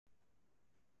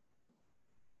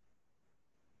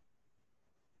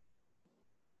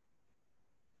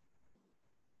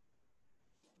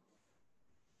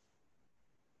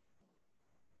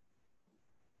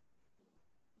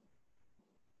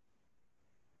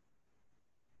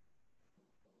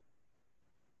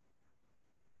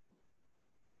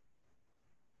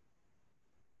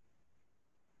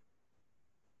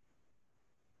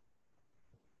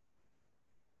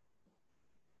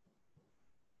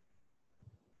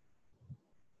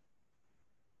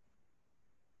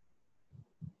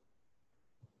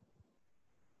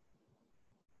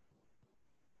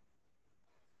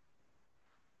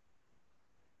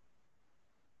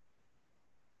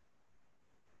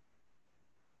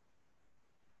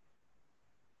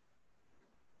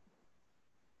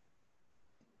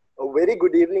very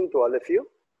good evening to all of you.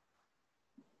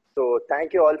 So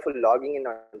thank you all for logging in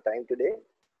on time today.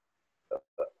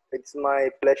 It's my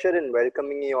pleasure in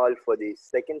welcoming you all for the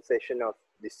second session of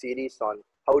the series on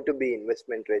how to be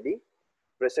investment ready,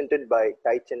 presented by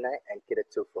TiE Chennai and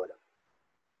Kiratsu Forum.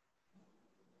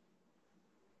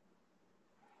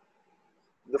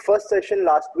 The first session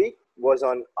last week was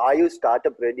on Are You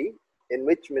Startup Ready, in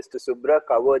which Mr. Subra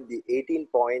covered the 18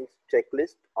 points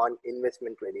checklist on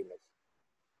investment readiness.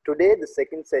 Today, the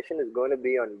second session is going to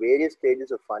be on various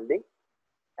stages of funding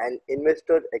and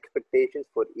investor expectations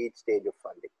for each stage of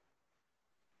funding.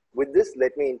 With this,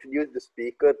 let me introduce the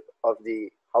speaker of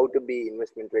the How to Be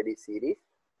Investment Ready series,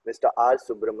 Mr. R.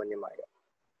 Subramaniamaya.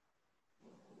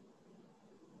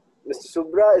 Mr.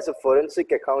 Subra is a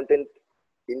forensic accountant,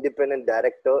 independent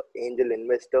director, angel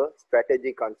investor,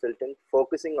 strategy consultant,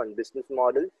 focusing on business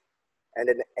models, and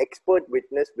an expert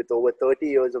witness with over 30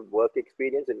 years of work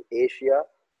experience in Asia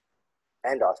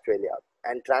and Australia,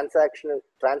 and transaction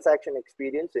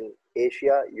experience in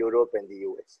Asia, Europe, and the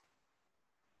US.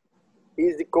 He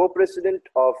is the co-president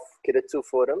of Kiratsu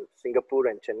Forum, Singapore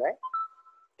and Chennai.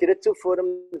 Kiratsu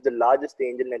Forum is the largest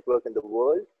angel network in the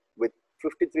world with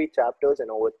 53 chapters and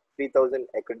over 3,000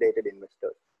 accredited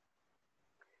investors.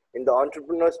 In the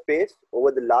entrepreneur space,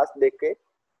 over the last decade,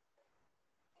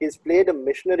 he's played a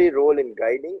missionary role in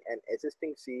guiding and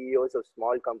assisting CEOs of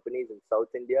small companies in South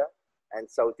India and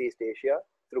Southeast Asia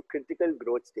through critical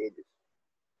growth stages.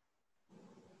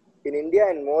 In India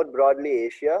and more broadly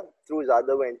Asia, through his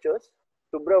other ventures,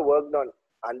 Subra worked on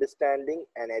understanding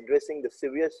and addressing the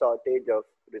severe shortage of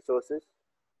resources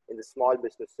in the small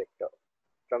business sector,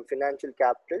 from financial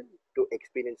capital to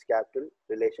experience capital,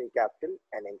 relation capital,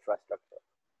 and infrastructure.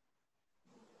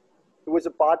 He was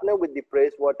a partner with the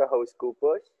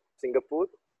PricewaterhouseCoopers, Singapore.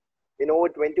 In over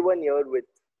 21 years with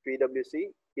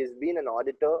PwC, he has been an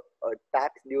auditor, a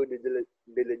tax due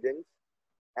diligence,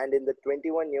 and in the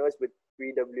 21 years with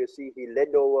PwC, he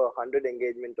led over 100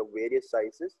 engagements of various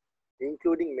sizes,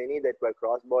 including many that were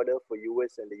cross-border for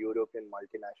US and the European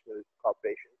multinational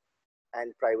corporations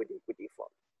and private equity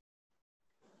firms.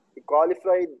 He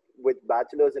qualified with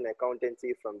bachelor's in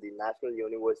accountancy from the National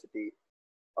University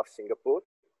of Singapore,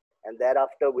 and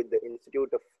thereafter with the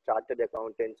Institute of Chartered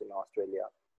Accountants in Australia.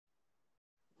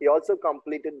 He also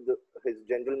completed his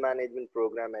general management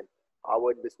program at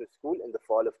Harvard Business School in the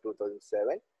fall of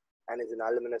 2007 and is an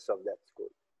alumnus of that school.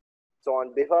 So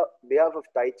on behalf of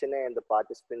TiE Chennai and the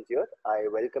participants here, I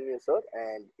welcome you, sir,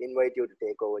 and invite you to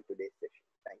take over today's session.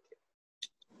 Thank you.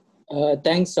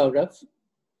 Thanks, Saurav.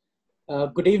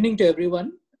 Good evening to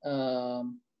everyone.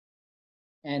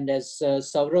 And as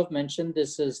Saurav mentioned,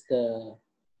 this is the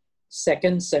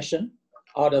second session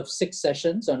out of 6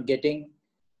 sessions on getting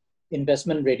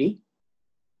investment ready.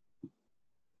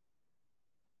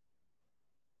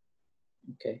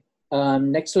 Okay.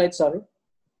 Next slide, Saurav.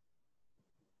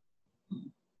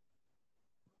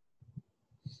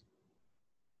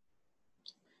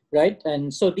 Right,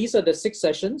 and so these are the 6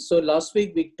 sessions. So last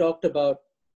week we talked about,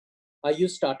 are you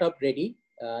startup ready?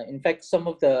 In fact, some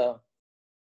of the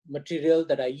material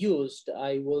that I used,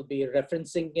 I will be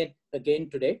referencing it again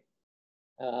today.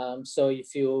 So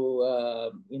if you,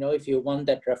 if you want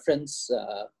that reference,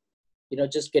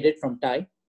 just get it from TiE.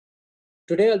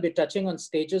 Today I'll be touching on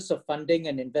stages of funding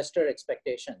and investor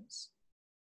expectations.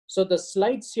 So the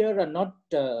slides here are not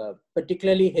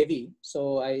particularly heavy.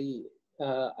 So I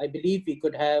believe we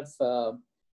could have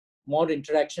more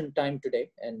interaction time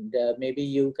today, and maybe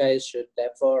you guys should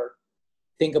therefore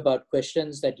think about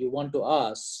questions that you want to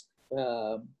ask.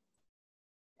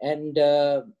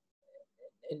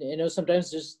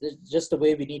 Sometimes just the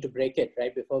way we need to break it,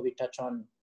 right, before we touch on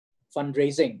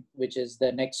fundraising, which is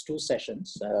the next 2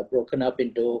 sessions, broken up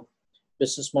into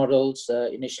business models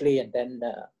initially, and then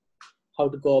how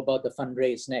to go about the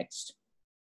fundraise next.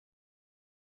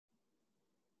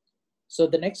 So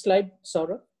the next slide,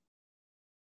 Saurav.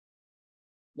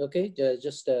 Okay,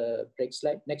 just a break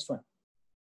slide. Next one.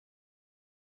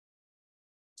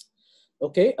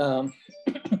 Okay.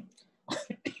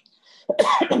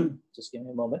 Just give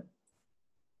me a moment.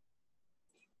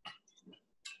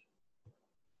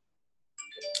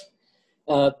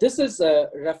 This is a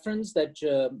reference that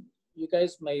you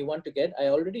guys may want to get. I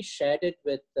already shared it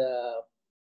with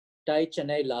TiE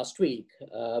Chennai last week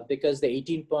because the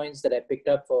 18 points that I picked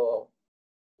up for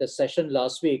the session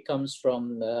last week comes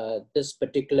from this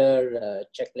particular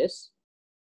checklist.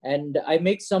 And I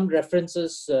make some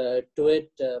references to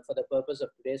it for the purpose of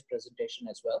today's presentation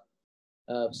as well.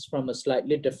 From a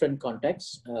slightly different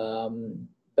context,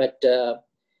 but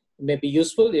may be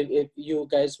useful. If you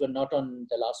guys were not on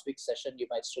the last week's session, you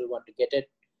might still want to get it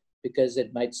because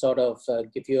it might sort of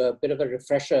give you a bit of a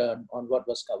refresher on what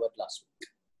was covered last week.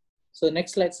 So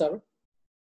next slide, Sarah.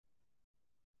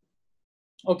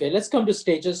 Okay, let's come to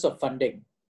stages of funding.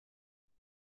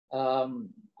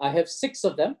 I have 6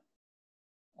 of them.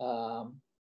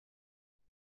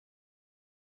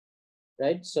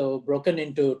 Right, so broken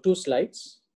into 2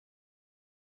 slides.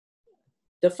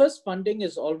 The first funding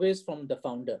is always from the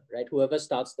founder, right? Whoever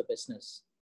starts the business.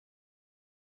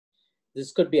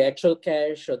 This could be actual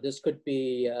cash, or this could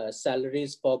be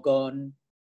salaries foregone,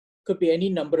 could be any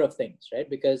number of things, right?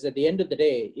 Because at the end of the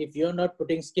day, if you're not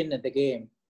putting skin in the game,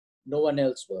 no one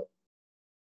else will.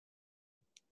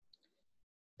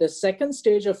 The second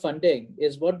stage of funding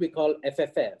is what we call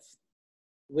FFF,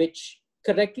 which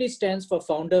correctly stands for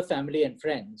founder, family, and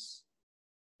friends,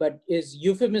 but is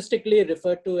euphemistically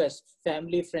referred to as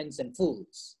family, friends, and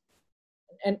fools.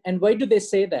 And why do they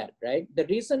say that, right? The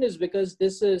reason is because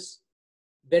this is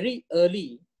very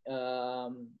early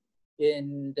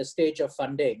in the stage of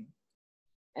funding,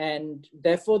 and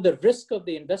therefore the risk of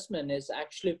the investment is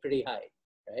actually pretty high,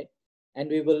 right? And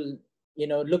we will,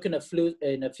 look in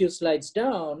a few slides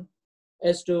down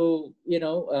as to,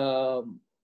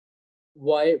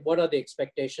 what are the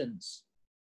expectations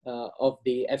of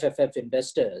the FFF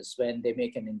investors when they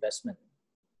make an investment,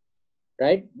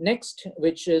 right? Next,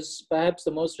 which is perhaps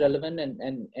the most relevant and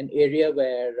an area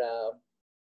where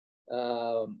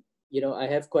I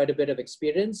have quite a bit of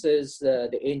experience, is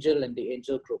the angel and the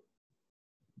angel group.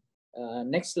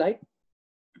 Next slide.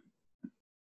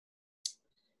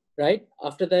 Right,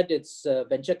 after that, it's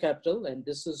venture capital, and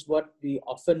this is what we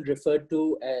often refer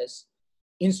to as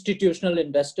institutional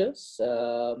investors,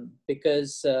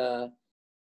 because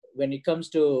when it comes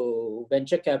to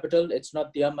venture capital, it's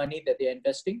not their money that they're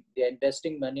investing. They're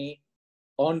investing money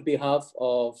on behalf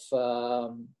of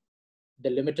the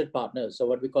limited partners, or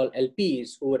what we call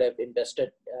LPs, who would have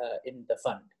invested in the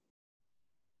fund,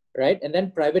 right? And then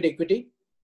private equity.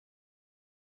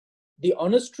 The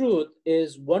honest truth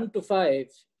is 1 to 5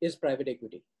 is private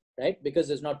equity, right?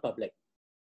 Because it's not public,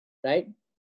 right?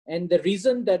 And the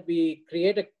reason that we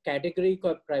create a category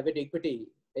called private equity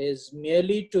is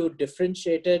merely to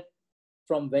differentiate it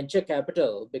from venture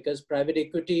capital, because private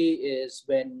equity is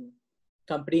when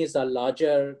companies are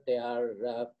larger, they are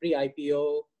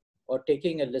pre-IPO, or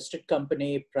taking a listed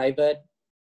company private,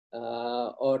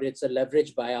 or it's a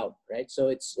leverage buyout, right? So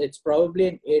it's probably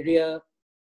an area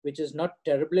which is not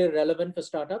terribly relevant for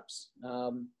startups,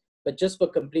 but just for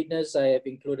completeness, I have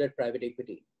included private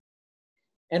equity.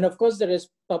 And of course, there is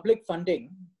public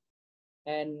funding.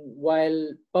 And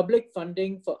while public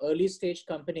funding for early stage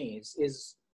companies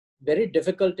is very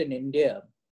difficult in India,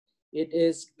 it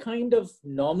is kind of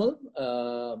normal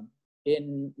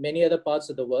in many other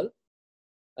parts of the world.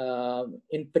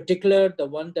 In particular, the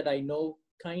one that I know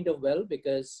kind of well,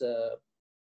 because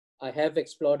I have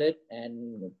explored it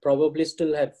and probably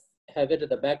still have it at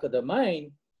the back of the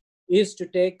mind, is to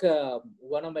take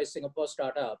one of my Singapore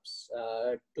startups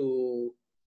to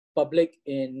public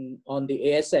on the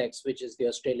ASX, which is the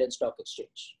Australian Stock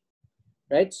Exchange,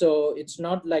 right? So it's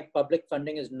not like public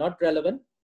funding is not relevant.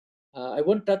 I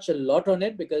won't touch a lot on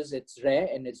it because it's rare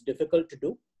and it's difficult to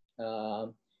do.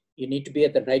 You need to be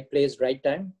at the right place, right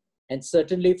time. And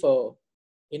certainly for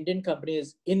Indian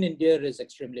companies in India is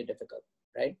extremely difficult,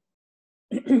 right?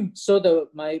 So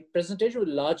my presentation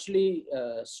will largely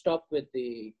stop with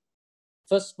the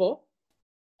first 4.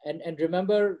 And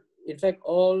remember, in fact,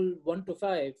 all 1 to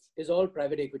 5 is all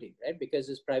private equity, right? Because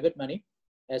it's private money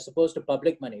as opposed to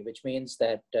public money, which means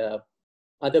that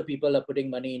other people are putting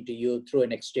money into you through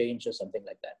an exchange or something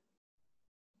like that.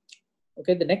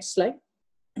 Okay, the next slide.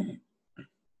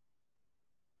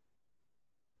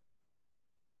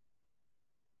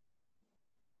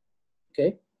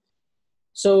 Okay.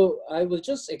 So I will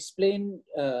just explain,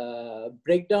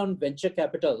 break down venture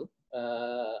capital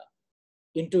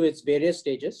into its various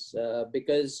stages,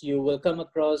 because you will come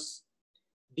across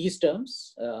these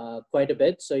terms quite a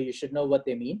bit, so you should know what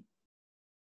they mean,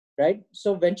 right?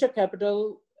 So venture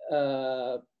capital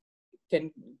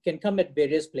can come at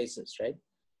various places, right?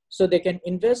 So they can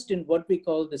invest in what we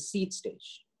call the seed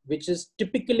stage, which is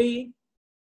typically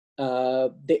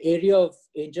the area of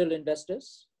angel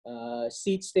investors.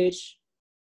 Seed stage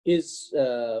is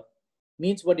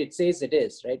means what it says it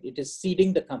is, right? It is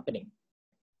seeding the company,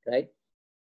 right?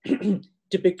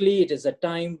 Typically, it is a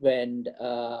time when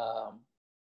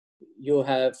you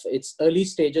have its early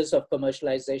stages of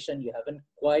commercialization. You haven't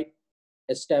quite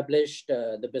established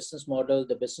the business model.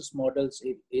 The business models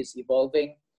is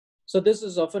evolving. So this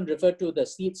is often referred to the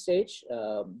seed stage.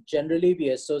 Generally, we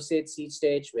associate seed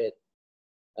stage with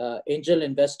angel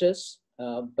investors,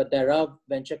 but there are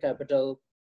venture capital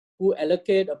who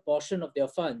allocate a portion of their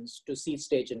funds to seed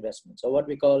stage investments, or what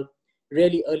we call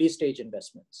really early stage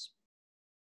investments.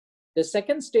 The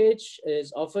second stage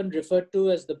is often referred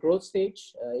to as the growth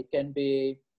stage. It can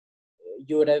be,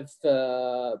 you would have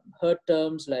heard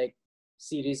terms like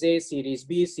Series A, Series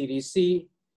B, Series C.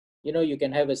 You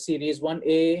can have a Series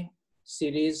 1A,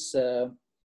 Series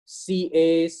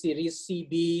CA, Series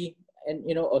CB,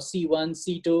 and or C1,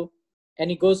 C2, and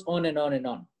it goes on and on and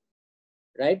on,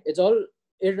 right? It's all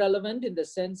irrelevant in the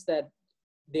sense that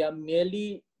they are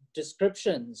merely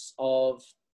descriptions of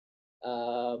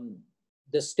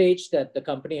the stage that the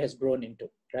company has grown into,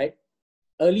 right?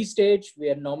 Early stage, we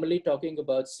are normally talking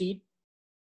about seed.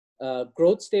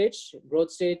 Growth stage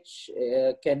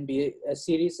can be a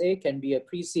Series A, can be a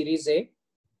pre-Series A.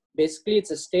 Basically,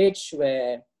 it's a stage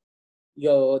where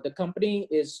the company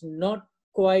is not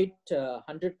quite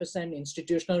 100%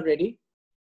 institutional ready.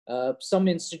 Some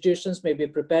institutions may be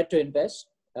prepared to invest.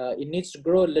 It needs to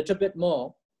grow a little bit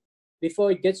more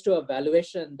before it gets to a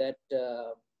valuation that,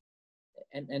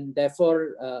 and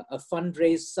therefore a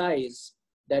fundraise size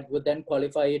that would then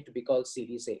qualify it to be called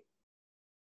Series A.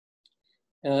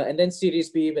 And then Series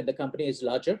B when the company is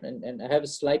larger. And I have a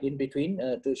slide in between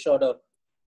to sort of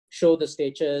show the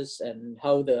stages and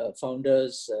how the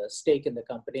founder's stake in the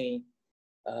company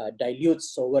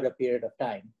dilutes over a period of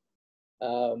time.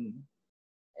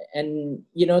 And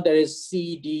there is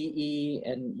C, D, E,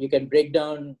 and you can break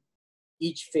down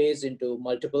each phase into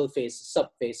multiple phases,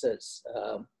 sub-phases,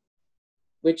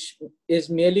 which is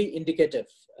merely indicative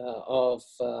of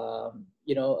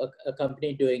a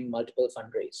company doing multiple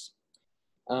fundraise.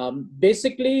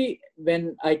 Basically,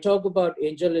 when I talk about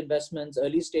angel investments,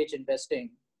 early stage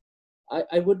investing,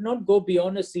 I would not go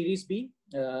beyond a Series B.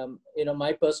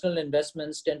 My personal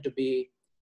investments tend to be,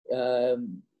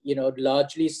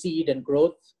 largely seed and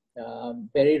growth.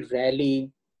 Very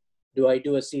rarely do I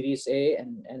do a Series A,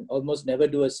 and almost never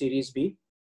do a Series B.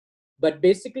 But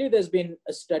basically, there's been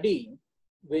a study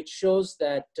which shows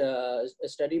that, a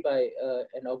study by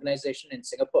an organization in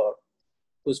Singapore,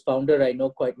 whose founder I know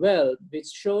quite well, which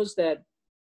shows that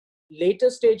later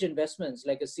stage investments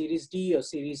like a Series D or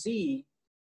Series E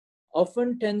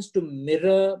often tends to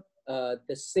mirror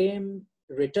the same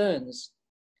returns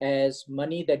as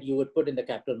money that you would put in the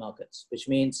capital markets, which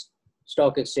means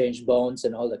stock exchange, bonds,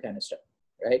 and all that kind of stuff,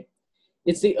 right?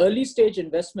 It's the early stage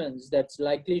investments that's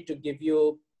likely to give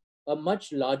you a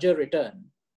much larger return.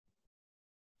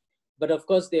 But of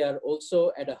course, they are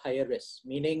also at a higher risk,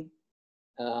 meaning,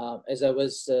 as I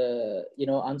was,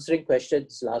 answering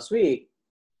questions last week,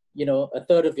 a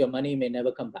third of your money may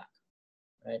never come back,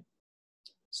 right?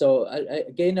 So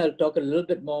I'll talk a little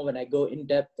bit more when I go in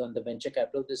depth on the venture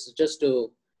capital. This is just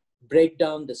to break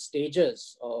down the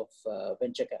stages of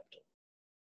venture capital.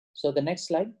 So the next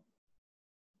slide.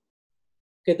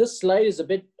 Okay, this slide is a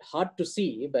bit hard to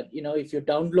see, but if you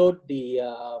download the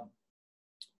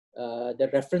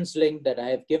reference link that I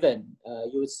have given,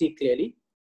 you will see clearly.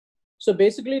 So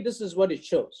basically, this is what it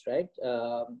shows, right?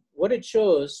 What it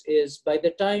shows is by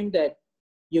the time that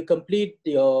you complete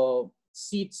your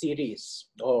seed series,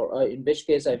 or in which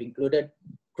case I've included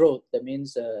growth, that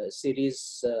means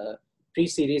series,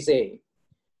 pre-series A,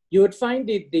 you would find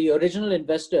the original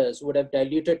investors would have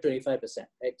diluted 25%,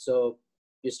 right? So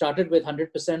you started with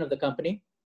 100% of the company,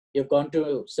 you've gone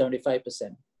to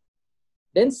 75%.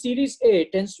 Then series A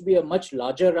tends to be a much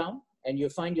larger round, and you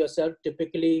find yourself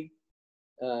typically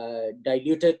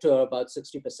diluted to about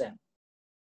 60%.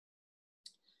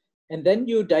 And then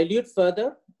you dilute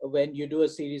further when you do a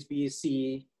Series B,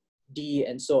 C, D,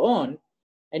 and so on.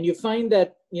 And you find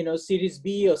that, Series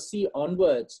B or C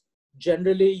onwards,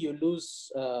 generally you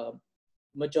lose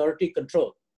majority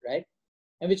control, right?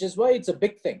 And which is why it's a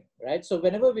big thing, right? So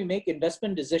whenever we make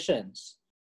investment decisions,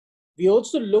 we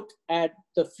also look at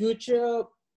the future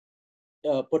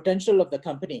potential of the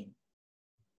company,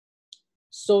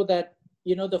 so that,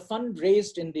 the fund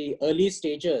raised in the early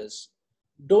stages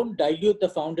don't dilute the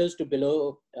founders to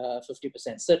below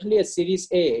 50%. Certainly at Series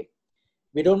A,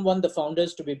 we don't want the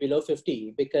founders to be below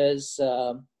 50 because,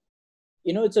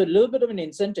 it's a little bit of an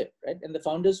incentive, right? And the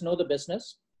founders know the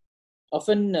business.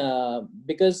 Often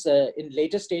because in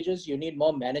later stages, you need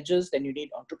more managers than you need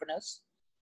entrepreneurs.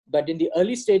 But in the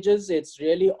early stages, it's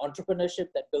really entrepreneurship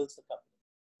that builds the company,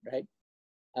 right?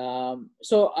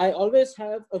 So I always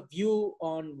have a view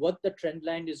on what the trend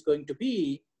line is going to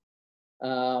be,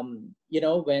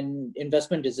 when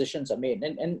investment decisions are made.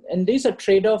 And these are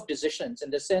trade-off decisions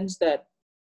in the sense that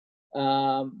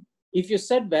if you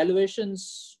set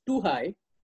valuations too high,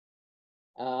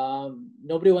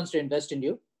 nobody wants to invest in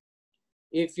you.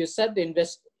 If you set the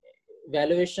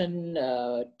valuation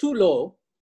too low,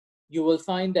 you will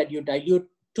find that you dilute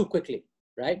too quickly,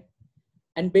 right?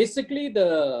 And basically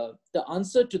the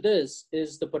answer to this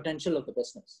is the potential of the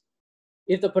business.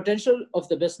 If the potential of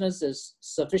the business is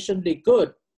sufficiently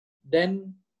good,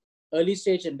 then early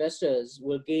stage investors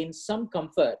will gain some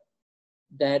comfort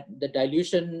that the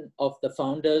dilution of the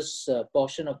founder's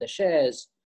portion of the shares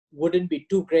wouldn't be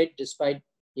too great despite,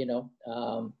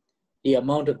 the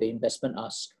amount of the investment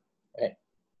asked, right?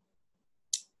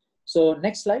 So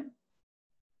next slide.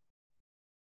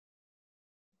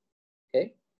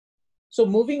 Okay. So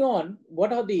moving on,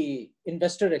 what are the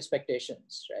investor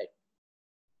expectations, right?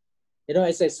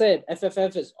 As I said,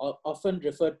 FFF is often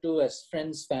referred to as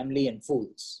friends, family, and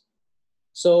fools.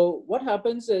 So what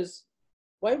happens is,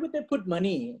 why would they put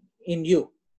money in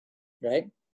you, right?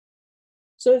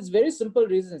 So it's very simple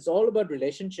reason. It's all about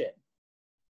relationship.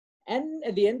 And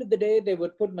at the end of the day, they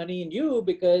would put money in you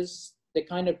because they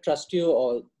kind of trust you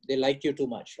or they like you too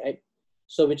much, right?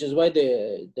 So which is why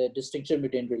the distinction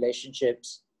between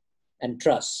relationships and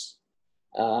trust.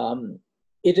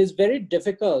 It is very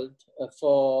difficult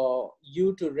for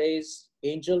you to raise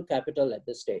angel capital at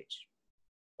this stage.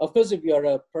 Of course, if you're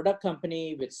a product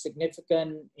company with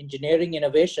significant engineering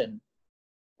innovation,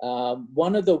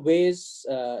 one of the ways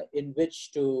in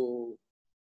which to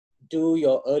do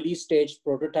your early stage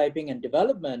prototyping and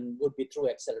development would be through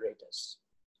accelerators.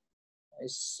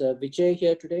 Is Vijay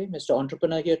here today, Mr.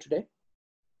 Entrepreneur here today?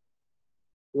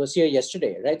 He was here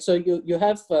yesterday, right? So you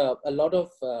have a lot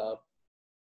of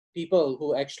people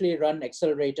who actually run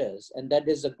accelerators, and that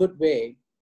is a good way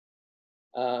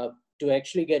to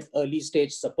actually get early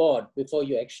stage support before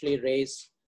you actually raise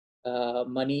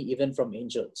money even from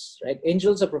angels, right?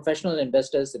 Angels are professional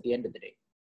investors at the end of the day,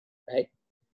 right?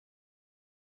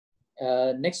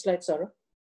 Next slide, Sarah.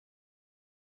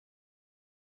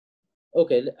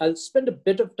 Okay, I'll spend a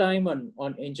bit of time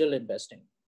on angel investing.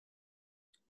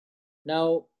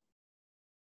 Now,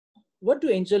 what do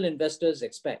angel investors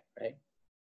expect, right?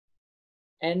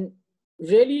 And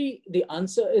really, the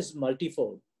answer is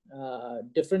multifold.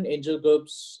 Different angel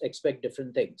groups expect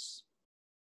different things.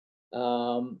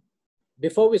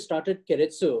 Before we started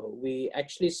Kiritsu, we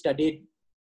actually studied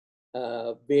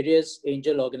various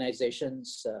angel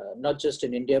organizations, not just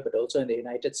in India, but also in the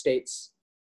United States.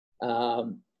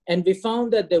 And we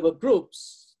found that there were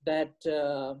groups that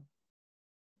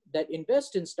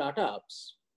invest in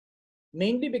startups,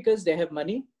 mainly because they have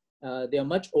money, they are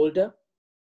much older,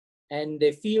 and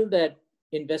they feel that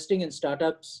investing in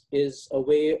startups is a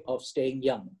way of staying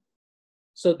young.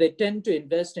 So they tend to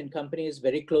invest in companies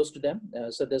very close to them.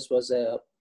 So this was a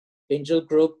angel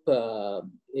group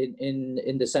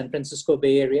in the San Francisco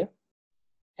Bay Area.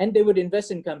 And they would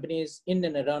invest in companies in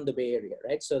and around the Bay Area,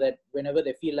 right? So that whenever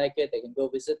they feel like it, they can go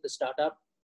visit the startup.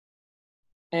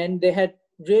 And they had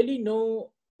really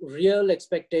no real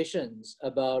expectations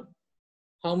about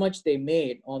how much they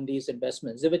made on these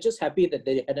investments. They were just happy that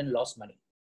they hadn't lost money,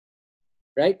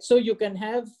 right? So you can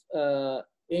have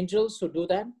angels who do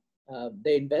that.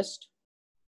 They invest.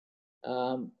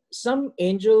 Some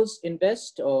angels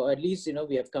invest, or at least,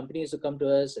 we have companies who come to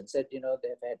us and said, they've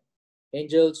had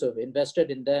angels who have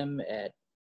invested in them at,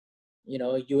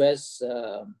 US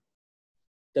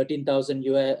 13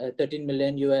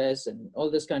 million US and all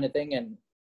this kind of thing. And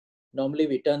normally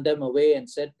we turn them away and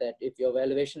said that if your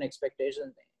valuation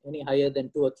expectation any higher than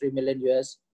 2 or 3 million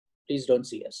US, please don't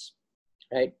see us,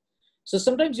 right? So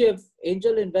sometimes you have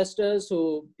angel investors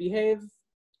who behave,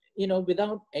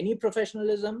 without any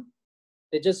professionalism.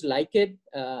 They just like it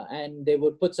and they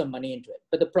would put some money into it.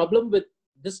 But the problem with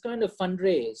this kind of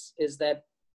fundraise is that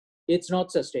it's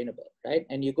not sustainable, right?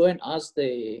 And you go and ask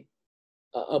a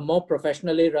more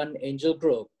professionally run angel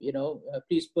group,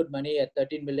 please put money at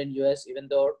 13 million US, even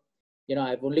though,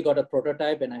 I've only got a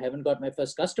prototype and I haven't got my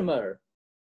first customer.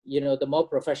 The more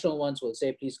professional ones will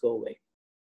say, please go away.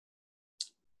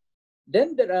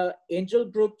 Then there are angel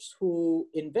groups who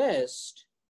invest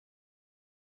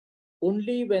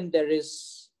only when there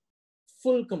is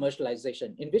full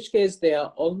commercialization, in which case they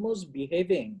are almost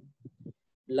behaving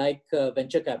like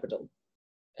venture capital,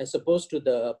 as opposed to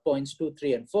the points 2,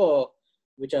 3, and 4,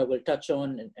 which I will touch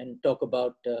on and talk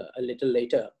about a little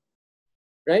later,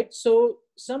 right? So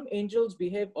some angels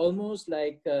behave almost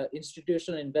like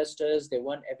institutional investors. They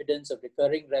want evidence of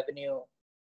recurring revenue,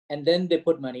 and then they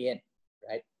put money in,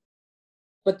 right?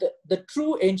 But the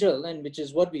true angel, and which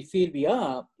is what we feel we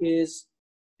are, is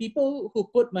people who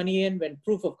put money in when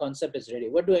proof of concept is ready.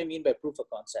 What do I mean by proof of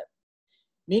concept?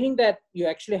 Meaning that you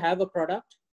actually have a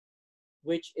product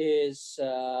which is,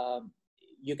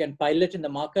 you can pilot in the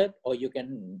market, or you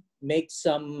can make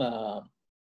some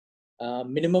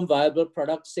minimum viable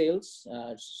product sales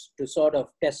to sort of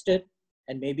test it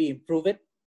and maybe improve it.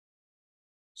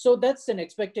 So that's an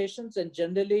expectations. And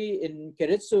generally in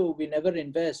Keiretsu, we never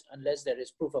invest unless there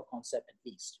is proof of concept at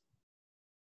least.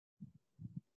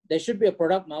 There should be a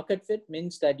product market fit,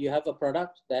 means that you have a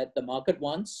product that the market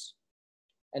wants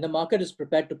and the market is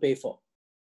prepared to pay for.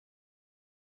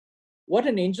 What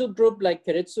an angel group like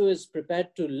Keiretsu is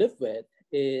prepared to live with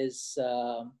is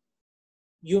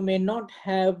you may not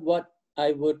have what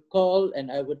I would call,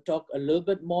 and I would talk a little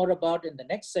bit more about in the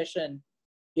next session,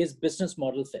 is business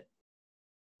model fit.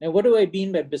 Now, what do I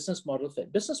mean by business model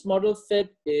fit? Business model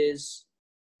fit is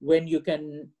when you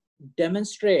can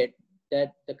demonstrate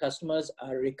that the customers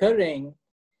are recurring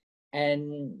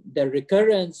and the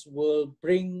recurrence will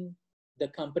bring the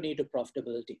company to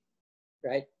profitability,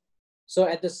 right? So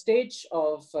at the stage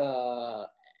of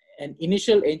an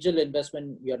initial angel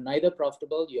investment, you're neither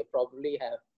profitable, you probably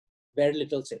have very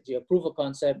little sales. You have proof of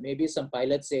concept, maybe some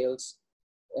pilot sales,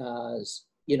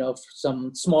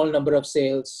 some small number of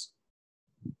sales.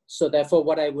 So therefore,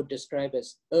 what I would describe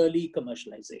as early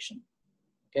commercialization,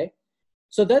 okay?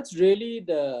 So that's really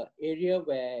the area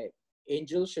where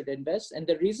angels should invest. And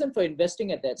the reason for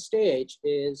investing at that stage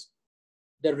is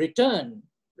the return,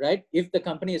 right? If the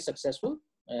company is successful,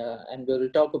 and we'll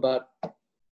talk about,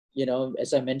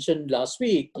 as I mentioned last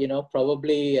week,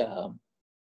 probably an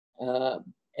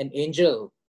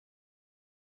angel,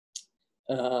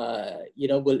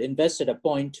 will invest at a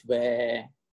point where,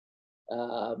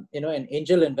 an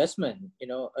angel investment,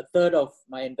 a third of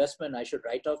my investment I should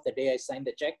write off the day I sign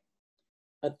the check.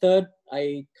 A third,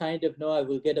 I kind of know I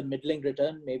will get a middling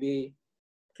return, maybe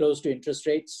close to interest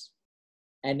rates.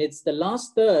 And it's the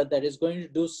last third that is going to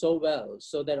do so well,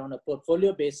 so that on a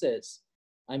portfolio basis,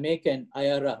 I make an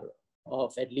IRR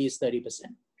of at least 30%,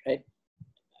 right?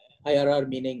 IRR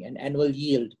meaning an annual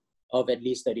yield of at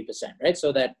least 30%, right?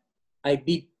 So that I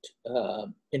beat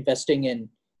investing in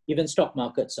even stock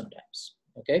markets sometimes,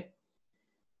 okay?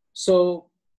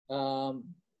 So,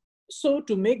 so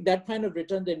to make that kind of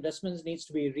return, the investments needs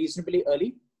to be reasonably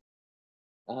early.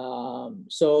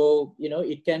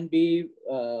 It can be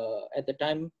at the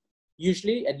time,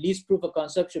 usually at least proof of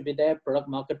concept should be there, product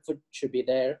market fit should be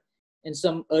there, and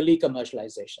some early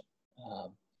commercialization.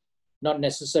 Not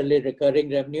necessarily recurring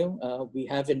revenue. We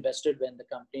have invested when the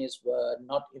companies were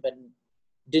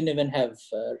didn't even have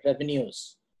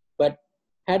revenues, but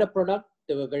had a product,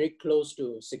 they were very close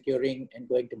to securing and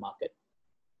going to market,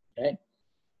 right?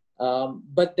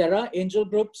 But there are angel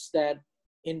groups that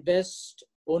invest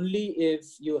only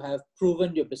if you have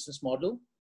proven your business model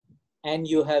and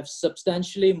you have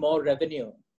substantially more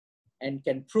revenue and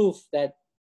can prove that,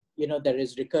 there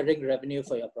is recurring revenue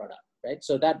for your product, right?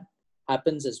 So that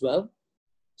happens as well.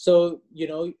 So,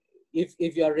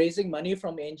 if you're raising money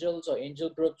from angels or angel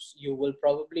groups, you will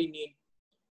probably need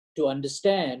to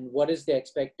understand what is their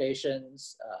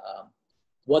expectations,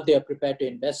 what they are prepared to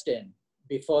invest in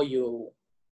before you,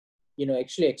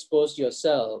 actually expose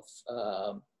yourself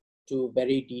to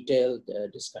very detailed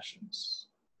discussions.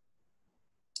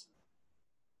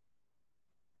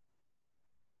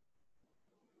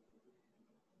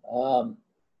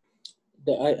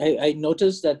 I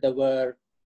noticed that there were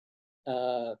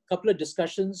a couple of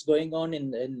discussions going on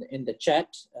in the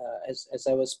chat as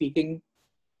I was speaking.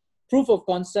 Proof of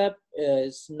concept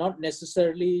is not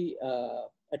necessarily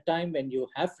a time when you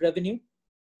have revenue.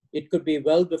 It could be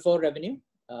well before revenue,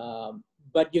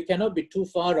 but you cannot be too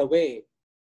far away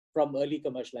from early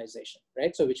commercialization,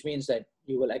 right? So which means that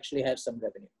you will actually have some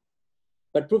revenue.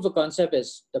 But proof of concept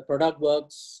is the product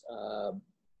works,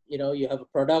 you have a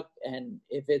product, and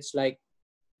if it's like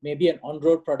maybe an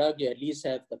on-road product, you at least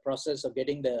have the process of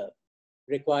getting the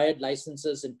required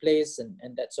licenses in place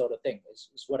and that sort of thing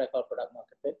is what I call product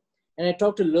market fit. And I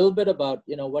talked a little bit about,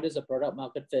 what is a product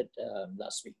market fit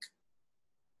last week.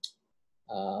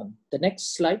 The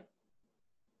next slide.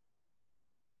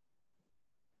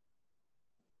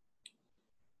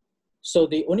 So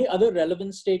the only other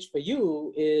relevant stage for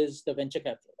you is the venture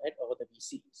capital, right, or the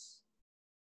VCs.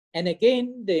 And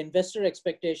again, the investor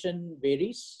expectation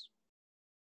varies.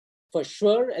 For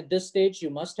sure, at this stage, you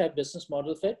must have business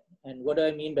model fit. And what do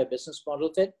I mean by business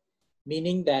model fit?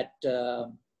 Meaning that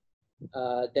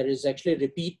there is actually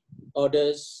repeat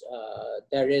orders.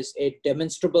 There is a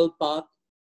demonstrable path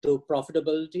to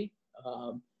profitability.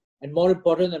 And more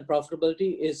important than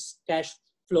profitability is cash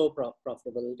flow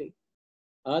profitability.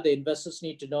 The investors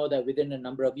need to know that within a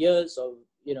number of years or,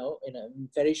 in a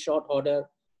very short order,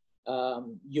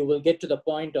 you will get to the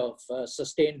point of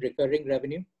sustained recurring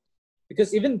revenue.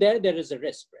 Because even there is a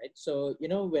risk, right? So,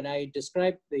 when I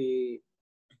describe the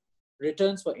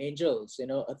returns for angels,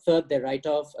 a third they write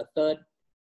off, a third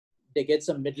they get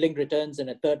some middling returns and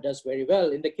a third does very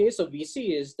well. In the case of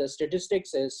VCs, the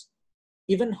statistics is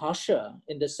even harsher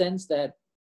in the sense that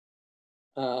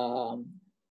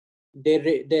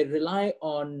they rely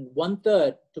on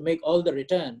 1/3 to make all the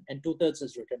return and 2/3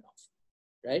 is written off,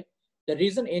 right? The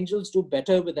reason angels do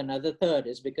better with another third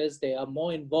is because they are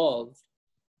more involved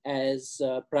as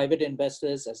private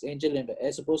investors, as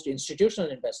opposed to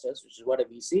institutional investors, which is what a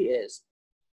VC is,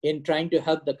 in trying to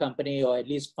help the company or at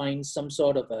least find some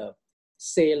sort of a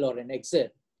sale or an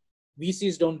exit.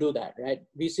 VCs don't do that, right?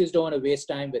 VCs don't want to waste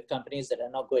time with companies that are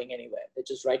not going anywhere. They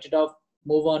just write it off,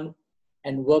 move on,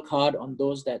 and work hard on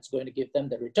those that's going to give them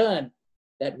the return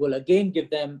that will again give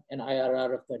them an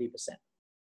IRR of 30%.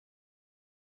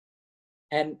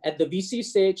 And at the VC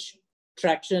stage,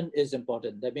 traction is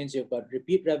important. That means you've got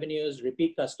repeat revenues,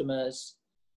 repeat customers,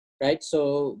 right?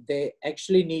 So they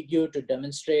actually need you to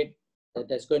demonstrate that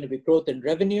there's going to be growth in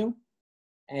revenue.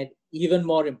 And even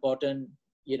more important,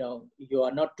 you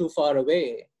are not too far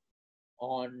away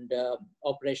on the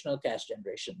operational cash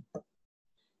generation.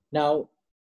 Now,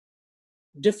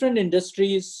 different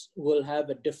industries will have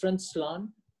a different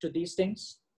slant to these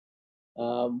things.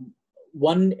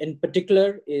 One in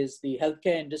particular is the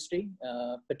healthcare industry,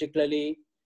 particularly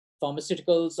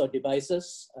pharmaceuticals or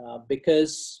devices,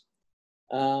 because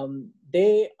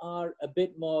they are a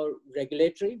bit more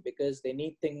regulatory because they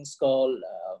need things called,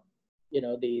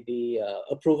 the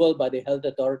approval by the health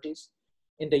authorities.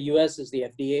 In the US is the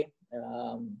FDA.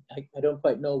 I don't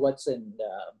quite know what's in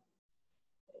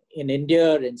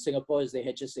India or in Singapore is the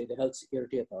HSA, the Health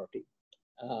Security Authority.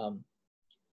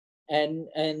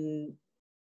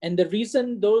 And the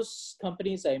reason those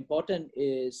companies are important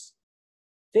is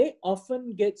they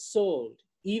often get sold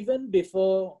even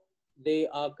before they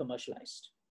are commercialized.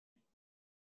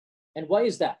 And why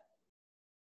is that?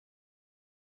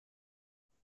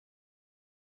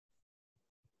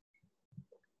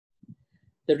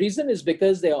 The reason is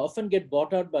because they often get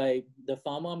bought out by the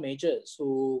pharma majors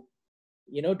who,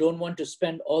 don't want to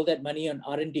spend all that money on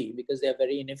R&D because they're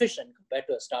very inefficient compared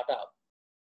to a startup.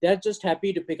 They're just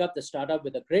happy to pick up the startup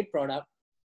with a great product,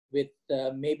 with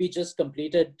maybe just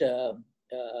completed the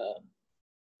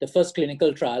first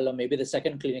clinical trial or maybe the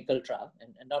second clinical trial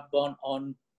and not gone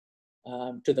on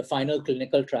to the final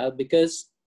clinical trial, because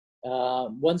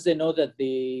once they know that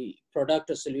the product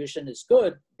or solution is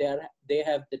good, they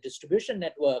have the distribution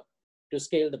network to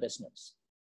scale the business,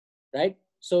 right?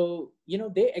 So,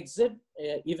 they exit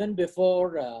even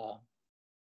before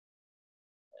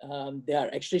they are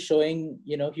actually showing,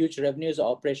 huge revenues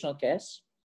or operational cash,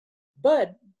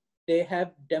 but they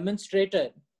have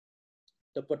demonstrated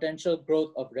the potential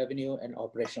growth of revenue and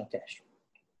operational cash.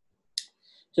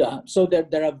 So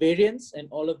there are variants in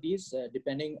all of these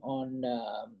depending on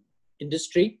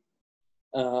industry,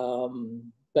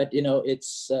 but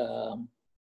it's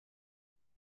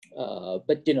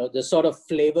the sort of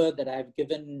flavor that I've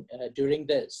given during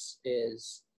this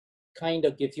is kind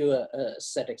of give you a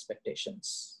set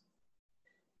expectations.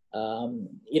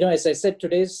 As I said,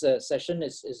 today's session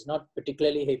is not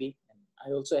particularly heavy.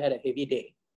 I also had a heavy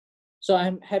day. So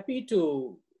I'm happy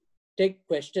to take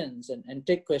questions and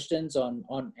take questions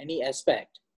on any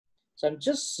aspect. So I'm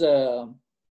just,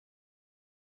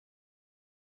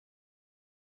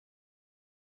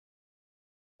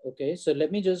 okay, so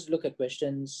let me just look at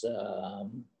questions.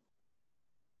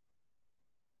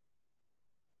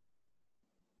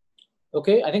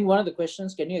 Okay, I think one of the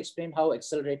questions, can you explain how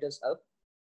accelerators help?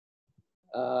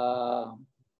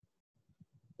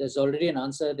 There's already an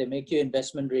answer. They make you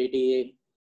investment ready,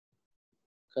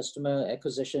 customer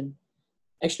acquisition.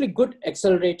 Actually, good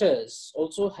accelerators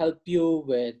also help you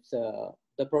with the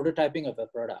prototyping of a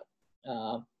product.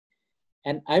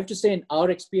 And I have to say, in our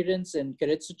experience in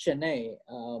Keiretsu Chennai,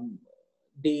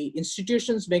 the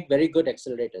institutions make very good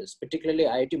accelerators, particularly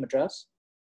IIT Madras.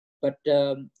 But,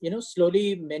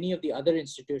 slowly many of the other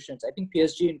institutions, I think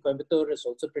PSG in Coimbatore is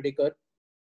also pretty good.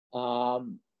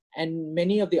 And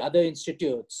many of the other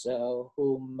institutes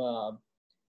whom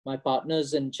my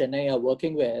partners in Chennai are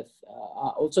working with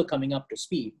are also coming up to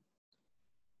speed.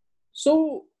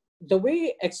 So the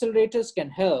way accelerators can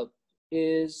help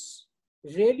is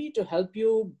really to help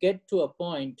you get to a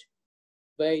point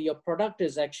where your product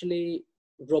is actually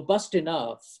robust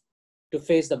enough to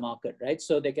face the market, right?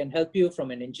 So they can help you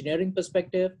from an engineering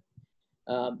perspective.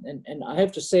 And I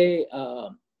have to say,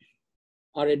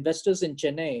 our investors in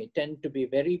Chennai tend to be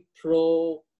very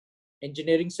pro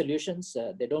engineering solutions.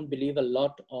 They don't believe a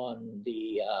lot on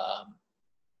the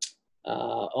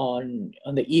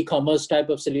e-commerce type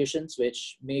of solutions,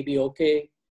 which may be okay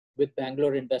with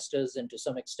Bangalore investors and to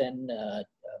some extent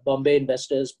Bombay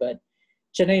investors. But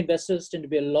Chennai investors tend to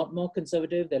be a lot more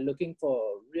conservative. They're looking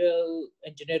for real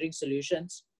engineering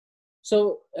solutions.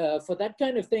 So for that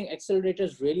kind of thing,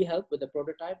 accelerators really help with the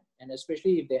prototype, and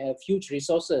especially if they have huge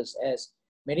resources, as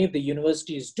many of the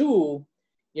universities do,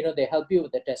 they help you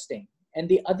with the testing. And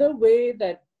the other way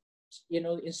that,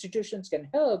 institutions can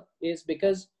help is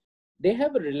because they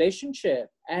have a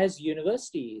relationship as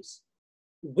universities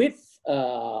with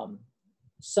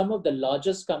some of the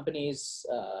largest companies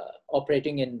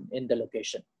operating in the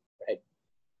location, right?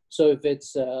 So if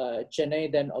it's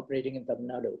Chennai, then operating in Tamil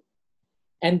Nadu.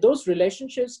 And those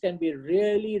relationships can be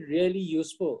really, really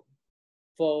useful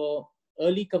for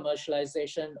early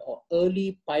commercialization or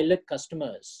early pilot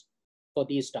customers for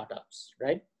these startups,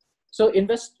 right? So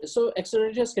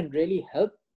accelerators can really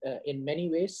help in many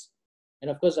ways. And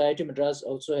of course, IIT Madras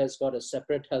also has got a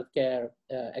separate healthcare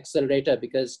accelerator,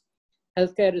 because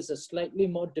healthcare is a slightly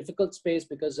more difficult space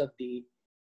because of the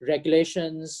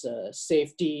regulations,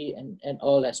 safety, and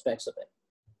all aspects of it.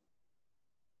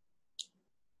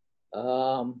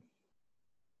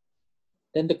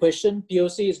 Then the question,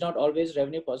 POC is not always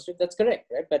revenue positive. That's correct,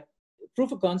 right? But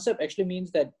proof of concept actually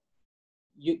means that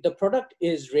the product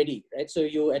is ready, right? So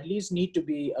you at least need to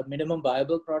be a minimum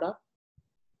viable product.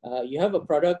 You have a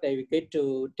product that you get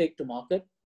to take to market.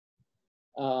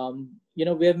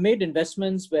 We have made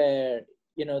investments where,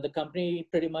 the company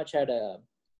pretty much had a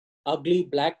ugly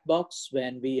black box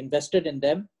when we invested in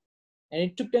them. And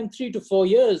it took them 3 to 4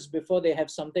 years before they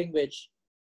have something which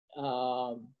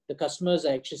the customers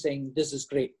are actually saying, this is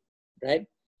great, right?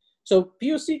 So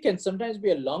POC can sometimes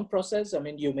be a long process. I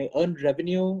mean, you may earn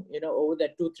revenue, over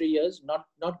that 2-3 years, not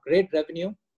great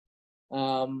revenue,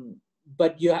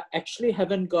 but you actually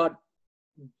haven't got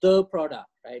the product,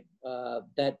 right,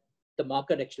 that the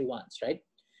market actually wants, right?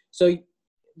 So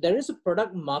there is a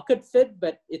product market fit,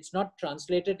 but it's not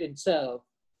translated itself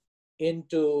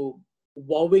into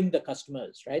wowing the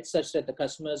customers, right? Such that the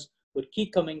customers would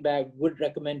keep coming back, would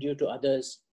recommend you to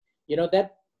others. With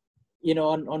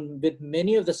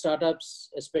many of the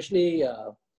startups, especially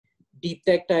deep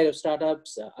tech type of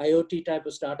startups, IoT type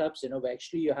of startups, where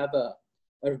actually you have a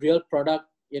real product,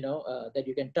 that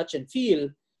you can touch and feel,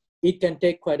 it can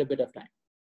take quite a bit of time.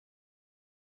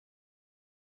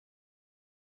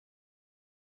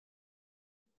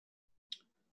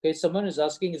 Okay, someone is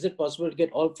asking, is it possible to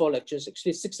get all 4 lectures?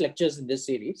 Actually, 6 lectures in this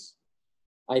series.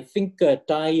 I think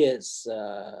TiE is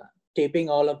taping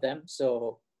all of them.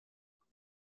 So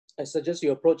I suggest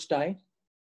you approach TiE.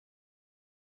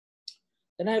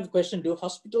 Then I have a question, do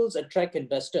hospitals attract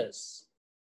investors?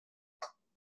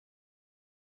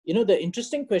 The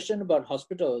interesting question about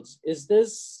hospitals, is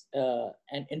this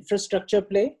an infrastructure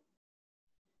play?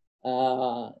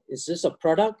 Is this a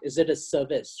product? Is it a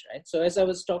service, right? So as I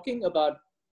was talking about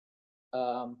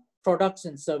products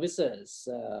and services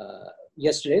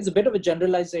yesterday, it's a bit of a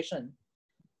generalization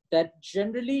that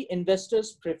generally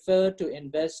investors prefer to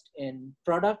invest in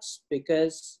products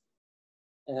because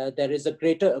there is a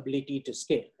greater ability to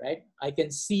scale, right? I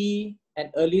can see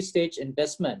an early stage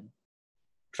investment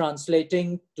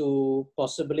translating to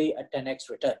possibly a 10x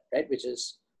return, right? Which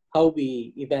is how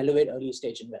we evaluate early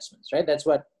stage investments, right? That's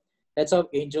how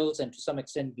angels and to some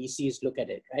extent VCs look at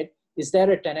it, right? Is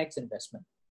there a 10x investment?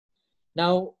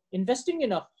 Now, investing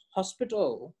in a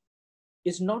hospital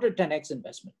is not a 10x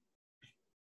investment.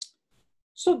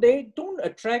 So they don't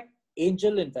attract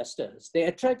angel investors. They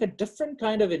attract a different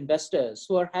kind of investors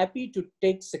who are happy to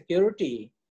take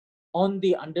security on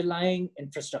the underlying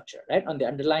infrastructure, right? On the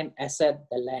underlying asset,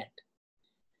 the land.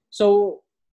 So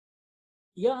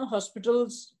yeah,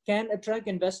 hospitals can attract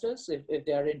investors if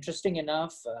they are interesting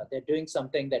enough, they're doing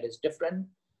something that is different.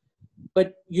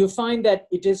 But you find that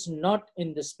it is not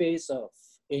in the space of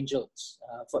angels.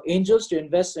 For angels to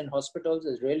invest in hospitals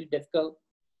is really difficult.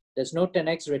 There's no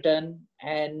 10x return,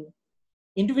 and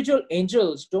individual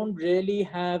angels don't really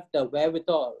have the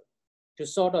wherewithal to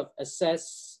sort of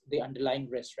assess the underlying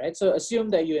risk, right? So assume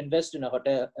that you invest in a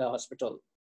hospital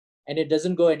and it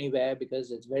doesn't go anywhere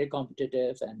because it's very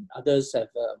competitive and others have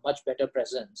a much better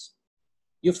presence.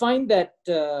 You find that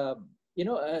a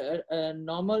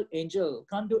normal angel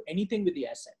can't do anything with the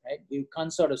asset, right? You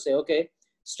can't sort of say, okay,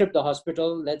 strip the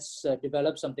hospital, let's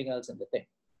develop something else in the thing.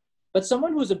 But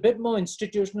someone who's a bit more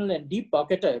institutional and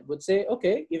deep-pocketed would say,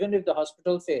 okay, even if the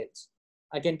hospital fails,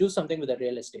 I can do something with the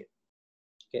real estate.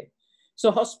 Okay,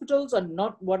 so hospitals are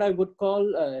not what I would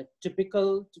call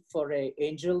typical for an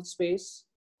angel space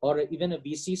or even a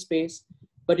VC space,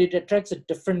 but it attracts a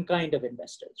different kind of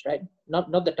investors, right?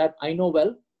 Not the type I know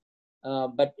well,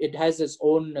 but it has its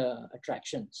own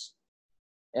attractions.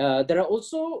 There are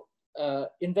also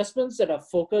investments that are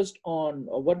focused on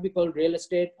what we call real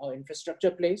estate or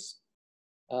infrastructure plays.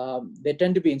 They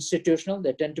tend to be institutional,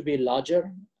 they tend to be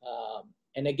larger.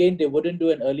 And again, they wouldn't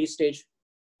do an early stage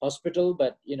hospital,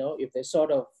 but if they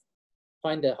sort of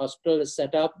find the hospital is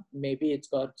set up, maybe it's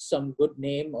got some good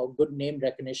name or good name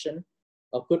recognition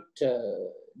or good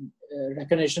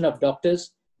recognition of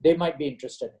doctors, they might be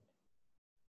interested in it.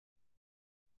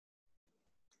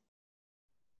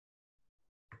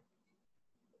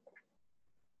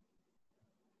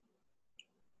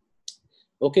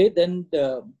 Okay, then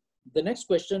the next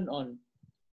question on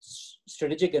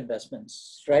strategic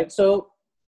investments, right? So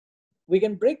we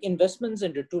can break investments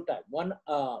into two types. One,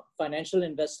 financial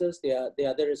investors, the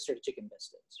other is strategic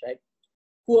investors, right?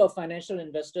 Who are financial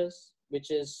investors? Which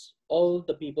is all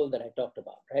the people that I talked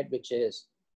about, right? Which is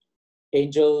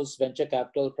angels, venture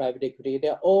capital, private equity.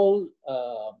 They're all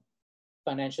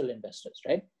financial investors,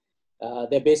 right?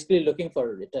 They're basically looking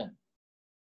for a return.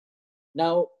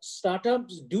 Now,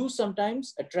 startups do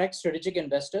sometimes attract strategic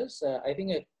investors. I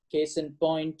think a case in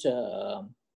point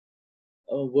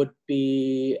would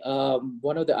be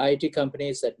one of the IIT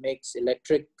companies that makes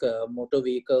electric motor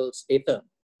vehicles, TiE,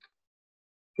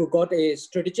 who got a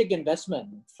strategic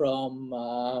investment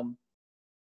from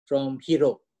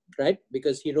Hero, right?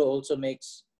 Because Hero also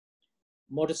makes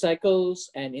motorcycles,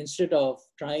 and instead of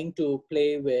trying to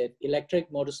play with electric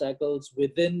motorcycles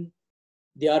within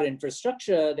their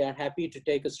infrastructure, they are happy to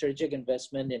take a strategic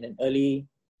investment in an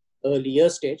earlier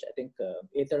stage. I think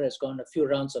Ather has gone a few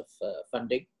rounds of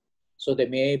funding, so they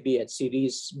may be at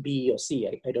series B or C,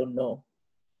 I don't know.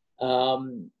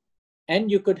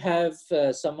 And you could have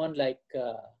someone like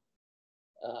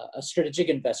a strategic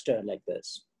investor like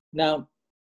this. Now,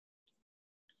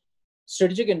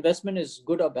 strategic investment is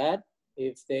good or bad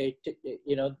if they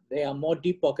are more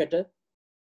deep pocketed.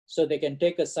 So they can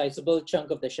take a sizable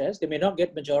chunk of the shares. They may not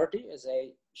get majority, as I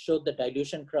showed the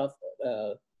dilution graph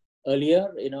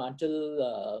earlier.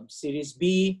 Until Series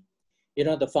B,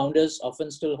 the founders often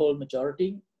still hold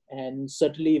majority, and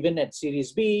certainly even at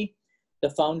Series B,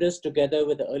 the founders together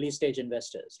with the early stage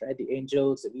investors, right, the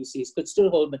angels, the VCs, could still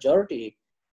hold majority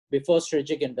before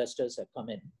strategic investors have come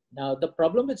in. Now, the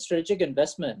problem with strategic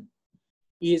investment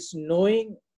is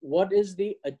knowing what is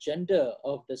the agenda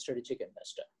of the strategic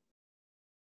investor.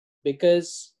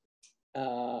 Because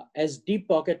as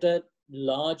deep-pocketed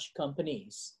large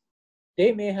companies,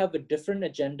 they may have a different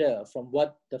agenda from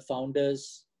what the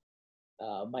founders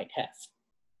might have.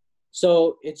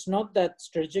 So it's not that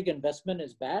strategic investment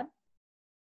is bad,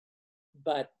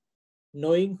 but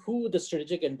knowing who the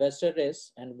strategic investor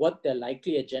is and what their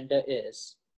likely agenda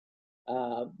is,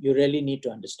 you really need to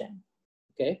understand,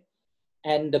 okay?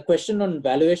 And the question on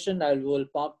valuation, I will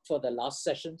park for the last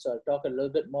session. So I'll talk a little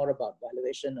bit more about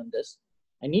valuation on this.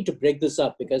 I need to break this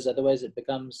up because otherwise it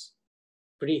becomes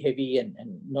pretty heavy and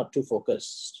not too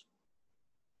focused.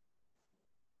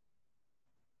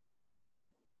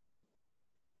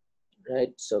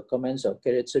 Right, so comments,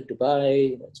 okay, it's a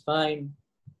Dubai, that's fine.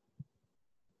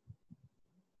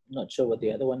 Not sure what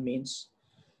the other one means.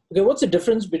 Okay, what's the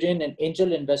difference between an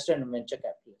angel investor and a venture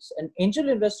capitalist? An angel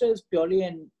investor is purely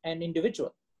an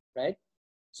individual, right?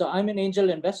 So I'm an angel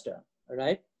investor,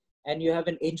 right? And you have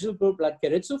an angel group like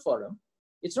Keiretsu Forum.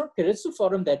 It's not Keiretsu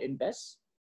Forum that invests.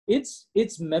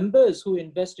 It's members who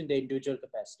invest in the individual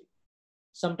capacity.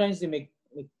 Sometimes they may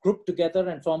group together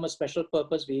and form a special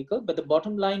purpose vehicle, but the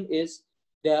bottom line is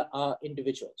there are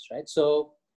individuals, right?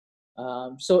 So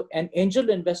an angel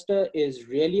investor is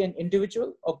really an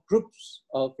individual or groups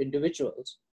of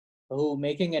individuals who are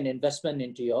making an investment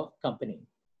into your company.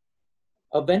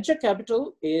 A venture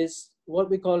capital is what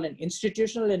we call an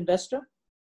institutional investor.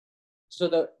 So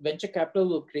the venture capital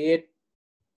will create,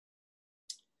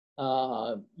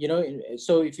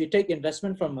 so if you take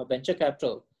investment from a venture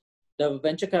capital, the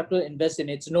venture capital invests in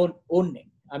its own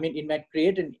name. I mean, it might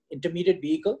create an intermediate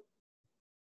vehicle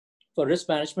for risk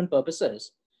management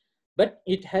purposes, but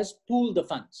it has pooled the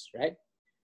funds, right?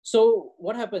 So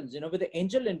what happens, with the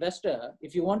angel investor,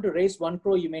 if you want to raise 1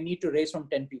 crore, you may need to raise from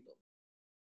 10 people,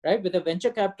 right? With a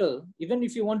venture capital, even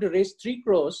if you want to raise 3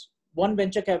 crores, one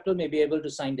venture capital may be able to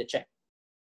sign the check,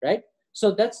 right?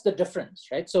 So that's the difference,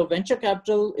 right? So venture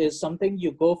capital is something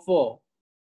you go for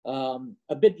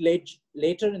a bit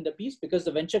later in the piece, because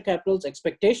the venture capital's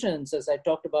expectations, as I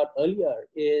talked about earlier,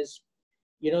 is,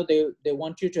 they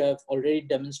want you to have already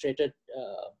demonstrated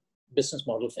business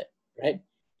model fit, right?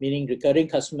 Meaning recurring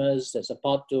customers, there's a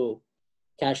path to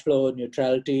cash flow,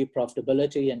 neutrality,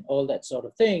 profitability, and all that sort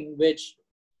of thing, which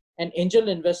an angel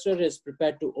investor is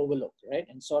prepared to overlook, right?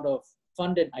 And sort of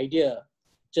fund an idea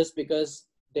just because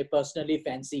they personally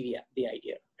fancy the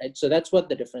idea, right? So that's what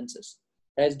the difference is.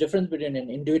 There's a difference between an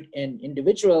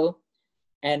individual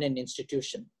and an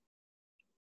institution.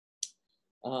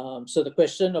 So the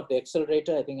question of the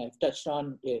accelerator, I think I've touched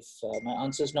on. If my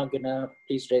answer is not good enough,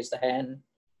 please raise the hand,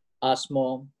 ask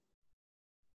more.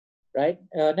 Right,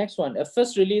 next one, a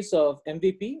first release of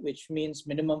MVP, which means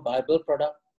minimum viable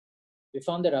product. We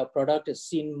found that our product is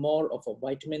seen more of a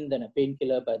vitamin than a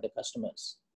painkiller by the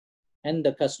customers. And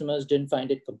the customers didn't find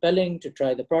it compelling to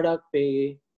try the product,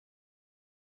 pay,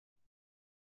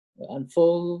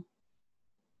 unfold.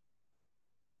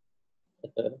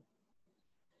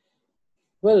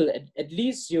 Well, at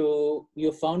least you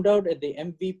found out at the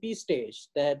MVP stage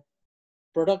that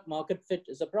product market fit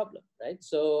is a problem, right?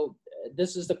 So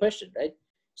this is the question, right?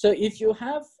 So if you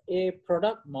have a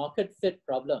product market fit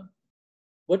problem,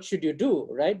 what should you do,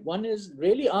 right? One is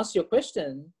really ask your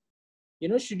question, you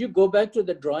know, should you go back to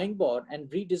the drawing board and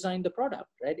redesign the product,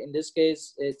 right? In this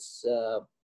case, it's a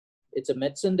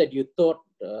medicine that you thought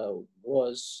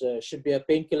should be a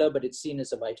painkiller, but it's seen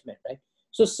as a vitamin, right?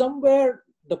 So somewhere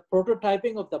the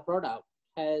prototyping of the product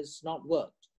has not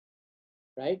worked,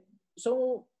 right?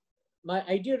 So my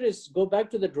idea is go back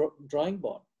to the drawing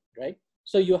board, right?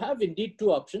 So you have indeed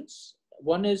two options.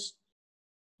 One is,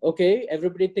 okay,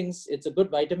 everybody thinks it's a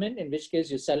good vitamin, in which case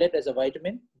you sell it as a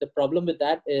vitamin. The problem with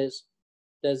that is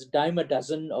there's dime a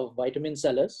dozen of vitamin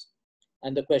sellers.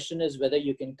 And the question is whether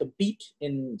you can compete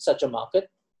in such a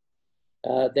market.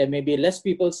 There may be less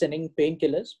people selling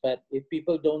painkillers, but if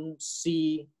people don't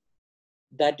see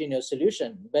that in your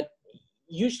solution, but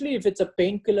usually if it's a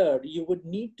painkiller, you would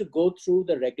need to go through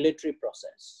the regulatory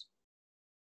process.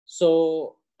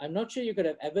 So I'm not sure you could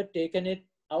have ever taken it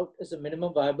out as a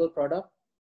minimum viable product.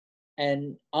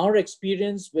 And our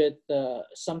experience with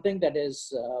something that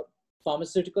is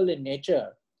pharmaceutical in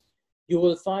nature, you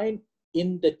will find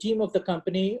in the team of the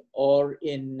company or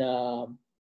in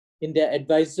their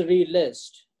advisory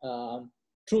list,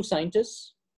 true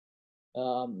scientists.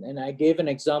 And I gave an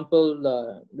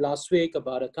example last week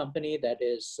about a company that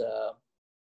is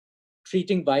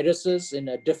treating viruses in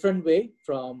a different way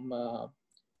from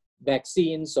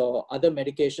vaccines or other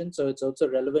medications. So it's also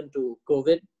relevant to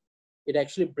COVID. It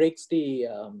actually breaks the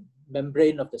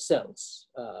membrane of the cells.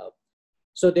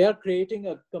 So they are creating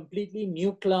a completely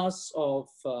new class of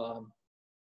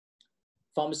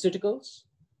pharmaceuticals.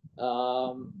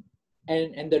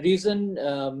 And the reason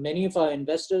many of our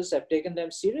investors have taken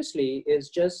them seriously is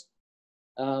just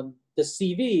the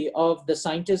CV of the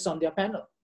scientists on their panel,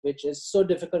 which is so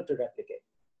difficult to replicate.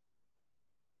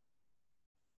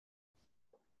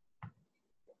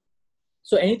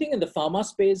 So anything in the pharma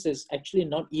space is actually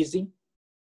not easy.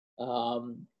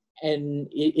 And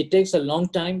it takes a long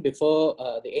time before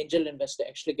the angel investor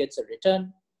actually gets a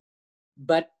return.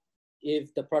 But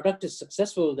if the product is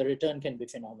successful, the return can be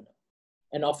phenomenal.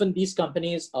 And often these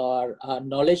companies are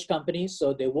knowledge companies,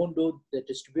 so they won't do the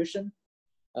distribution.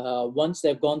 Once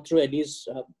they've gone through at least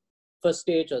first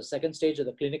stage or second stage of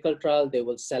the clinical trial, they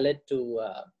will sell it to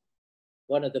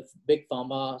one of the big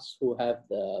pharmas who have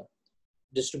the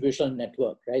distribution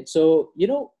network, right? So, you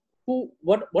know,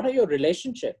 what are your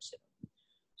relationships?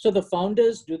 So the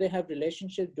founders, do they have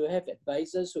relationships? Do they have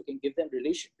advisors who can give them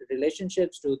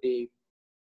relationships to the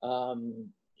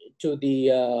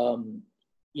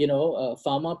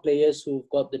pharma players who've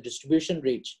got the distribution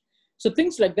reach? So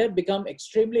things like that become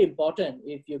extremely important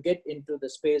if you get into the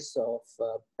space of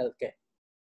healthcare.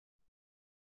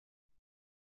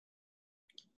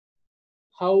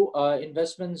 How are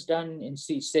investments done in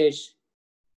seed stage?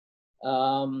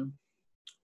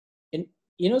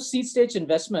 Seed stage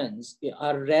investments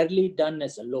are rarely done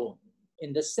as a loan,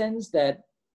 in the sense that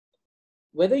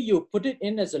whether you put it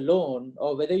in as a loan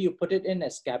or whether you put it in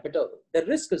as capital, the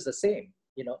risk is the same.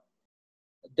 You know,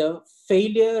 the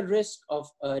failure risk of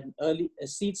a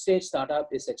seed stage startup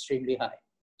is extremely high.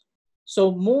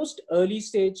 So most early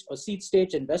stage or seed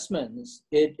stage investments,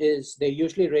 they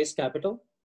usually raise capital,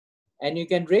 and you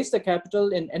can raise the capital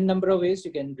in n number of ways.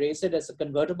 You can raise it as a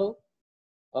convertible,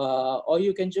 or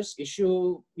you can just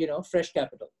issue, fresh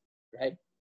capital, right?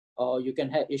 Or you can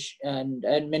have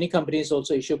and many companies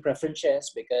also issue preference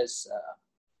shares because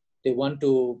they want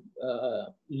to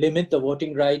limit the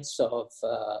voting rights of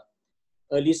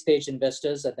early stage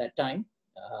investors at that time.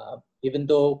 Even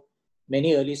though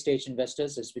many early stage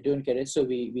investors, as we do in credit, so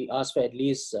we ask for at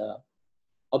least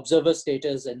observer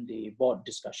status in the board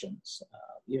discussions.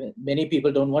 Even many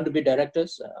people don't want to be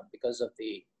directors because of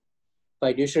the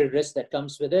fiduciary risk that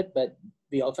comes with it, but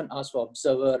we often ask for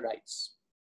observer rights.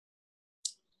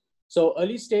 So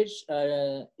early stage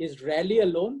is rarely a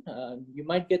loan. You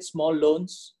might get small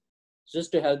loans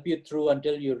just to help you through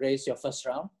until you raise your first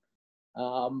round.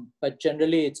 But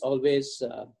generally it's always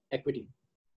equity.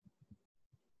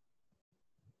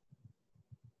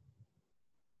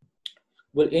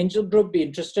 Will Angel Group be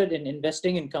interested in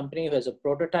investing in company who has a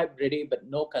prototype ready but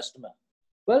no customer?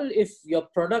 Well, if your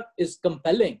product is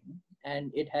compelling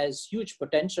and it has huge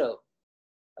potential,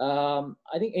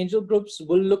 I think angel groups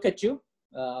will look at you.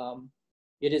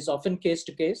 It is often case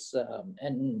to case.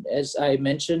 And as I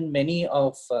mentioned, many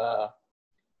of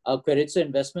our credits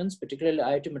investments, particularly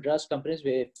IIT Madras companies,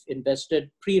 we've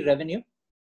invested pre-revenue,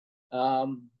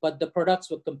 but the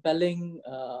products were compelling.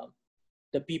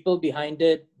 The people behind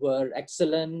it were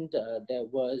excellent. There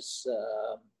was,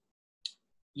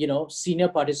 senior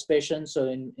participation. So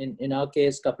in our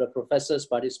case, a couple of professors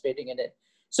participating in it.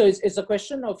 So it's a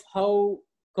question of how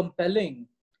compelling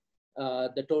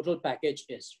the total package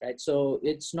is, right? So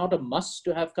it's not a must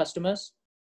to have customers,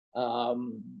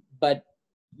 but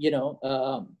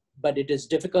it is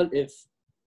difficult if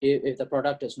the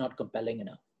product is not compelling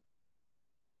enough.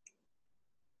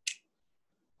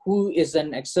 Who is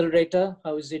an accelerator?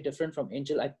 How is it different from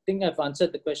angel? I think I've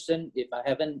answered the question. If I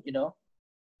haven't,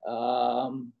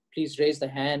 please raise the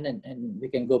hand and we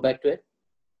can go back to it.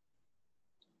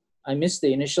 I missed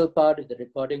the initial part of the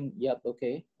recording. Yep,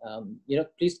 okay.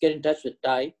 Please get in touch with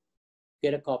TiE,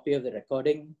 get a copy of the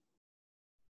recording.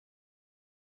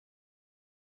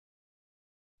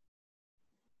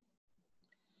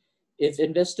 If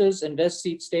investors invest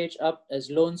seed stage up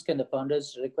as loans, can the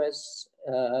founders request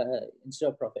instead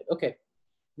of profit? Okay.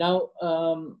 Now,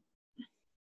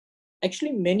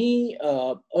 actually many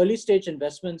early stage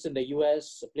investments in the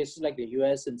US, places like the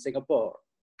US and Singapore,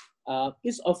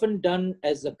 is often done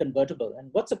as a convertible. And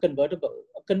what's a convertible?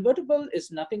 A convertible is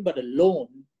nothing but a loan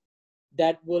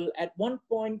that will at one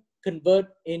point convert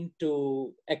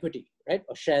into equity, right?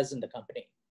 Or shares in the company.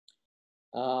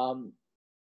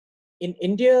 In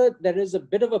India, there is a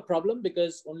bit of a problem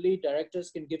because only directors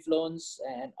can give loans.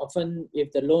 And often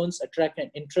if the loans attract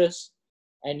an interest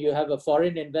and you have a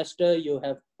foreign investor, you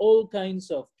have all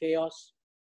kinds of chaos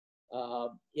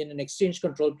in an exchange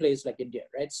control place like India,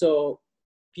 right? So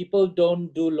people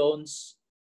don't do loans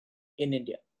in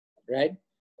India, right?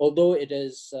 Although it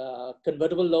is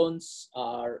convertible loans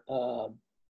are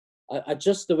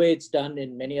just the way it's done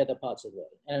in many other parts of the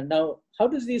world. And now, how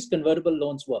does these convertible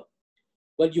loans work?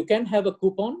 Well, you can have a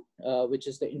coupon, which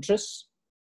is the interest.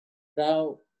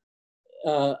 Now,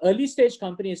 early stage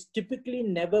companies typically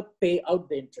never pay out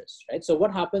the interest, right? So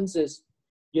what happens is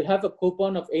you have a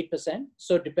coupon of 8%.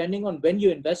 So depending on when you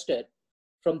invested,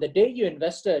 from the day you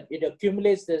invested, it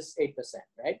accumulates this 8%,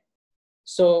 right?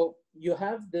 So you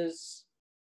have this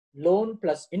loan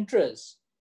plus interest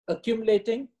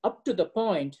accumulating up to the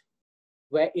point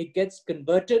where it gets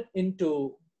converted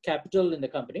into capital in the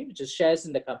company, which is shares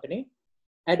in the company,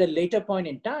 at a later point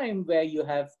in time where you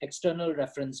have external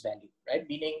reference value, right?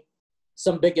 Meaning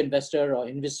some big investor or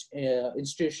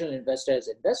institutional investor has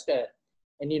invested,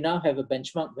 and you now have a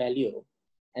benchmark value.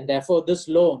 And therefore this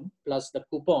loan plus the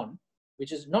coupon,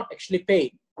 which is not actually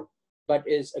paid, but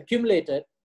is accumulated,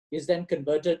 is then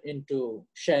converted into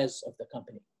shares of the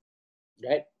company,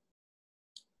 right?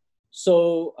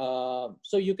 So,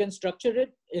 so you can structure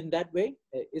it in that way.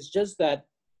 It's just that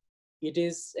it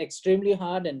is extremely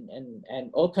hard and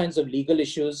all kinds of legal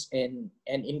issues in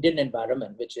an Indian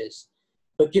environment, which is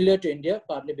peculiar to India,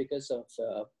 partly because of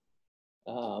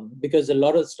because a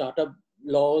lot of startup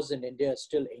laws in India are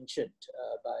still ancient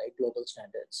by global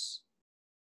standards.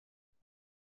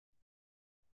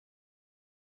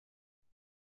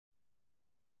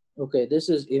 Okay, this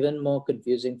is even more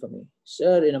confusing for me.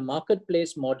 Sir, in a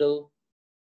marketplace model,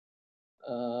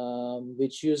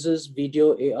 which uses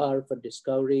video AR for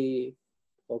discovery,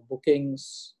 for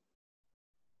bookings.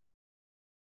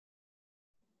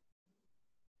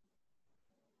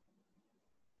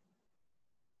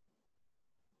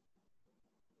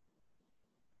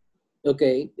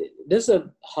 Okay, this is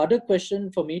a harder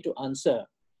question for me to answer.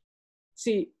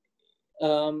 See,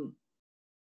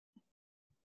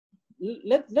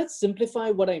 let's simplify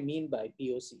what I mean by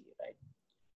POC, right?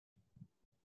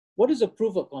 What is a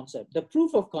proof of concept? The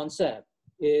proof of concept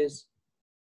is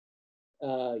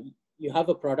you have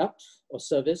a product or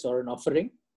service or an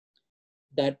offering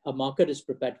that a market is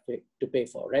prepared to pay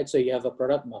for, right? So you have a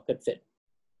product market fit.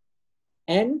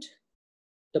 And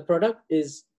the product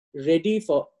is ready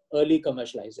for early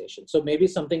commercialization. So maybe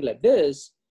something like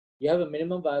this, you have a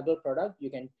minimum viable product,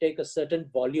 you can take a certain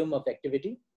volume of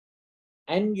activity,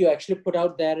 and you actually put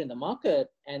out there in the market,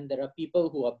 and there are people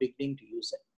who are beginning to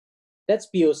use it. That's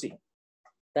POC,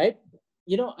 right?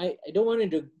 I don't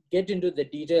want to get into the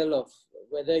detail of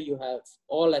whether you have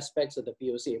all aspects of the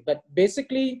POC, but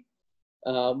basically,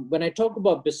 when I talk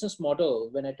about business model,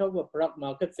 when I talk about product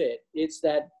market fit, it's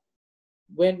that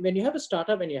when you have a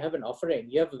startup and you have an offering,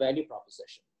 you have a value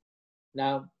proposition.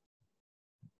 Now,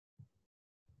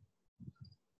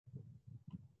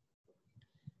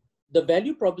 the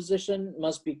value proposition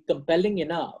must be compelling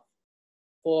enough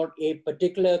for a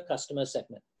particular customer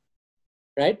segment,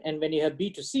 right? And when you have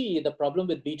B2C, the problem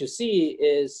with B2C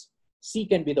is C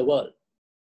can be the world,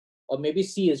 or maybe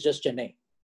C is just Chennai,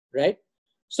 right?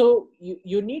 So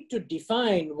you need to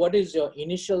define what is your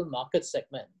initial market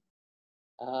segment,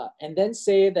 and then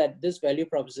say that this value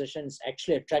proposition is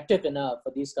actually attractive enough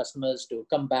for these customers to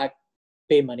come back,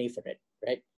 pay money for it,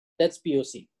 right? That's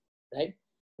POC, right?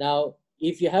 Now,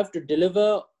 if you have to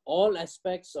deliver all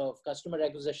aspects of customer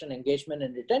acquisition, engagement,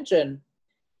 and retention,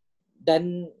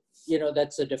 then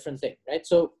that's a different thing, right?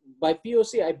 So by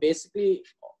POC, I basically,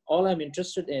 all I'm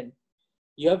interested in,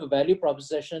 you have a value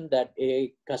proposition that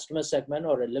a customer segment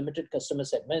or a limited customer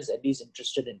segment is at least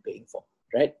interested in paying for,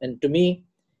 right? And to me,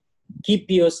 keep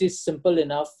POC simple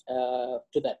enough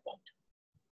to that point.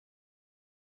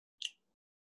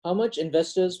 How much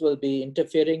investors will be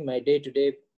interfering my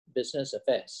day-to-day business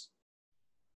affairs?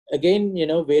 Again,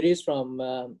 varies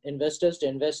from investors to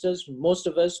investors. Most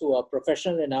of us who are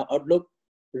professional in our outlook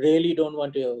really don't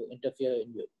want to interfere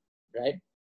in you, right?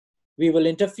 We will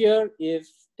interfere if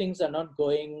things are not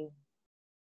going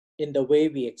in the way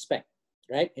we expect,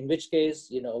 right? In which case,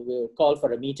 we'll call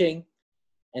for a meeting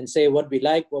and say what we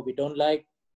like, what we don't like,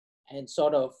 and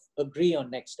sort of agree on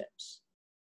next steps.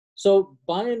 So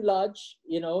by and large,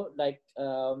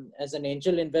 as an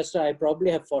angel investor, I probably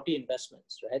have 40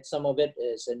 investments, right? Some of it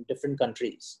is in different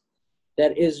countries.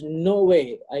 There is no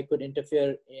way I could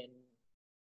interfere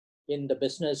in the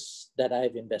business that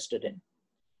I've invested in.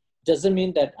 Doesn't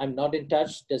mean that I'm not in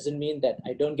touch. Doesn't mean that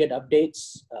I don't get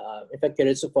updates. In fact,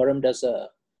 Kiritsu Forum does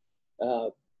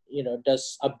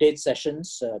does update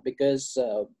sessions because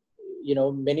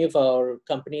many of our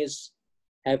companies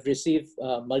have received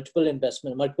multiple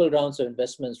rounds of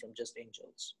investments from just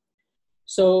angels.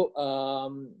 So,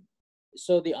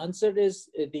 so the answer is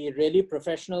the really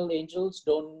professional angels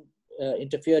don't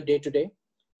interfere day to day.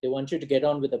 They want you to get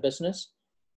on with the business,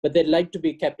 but they'd like to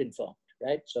be kept informed,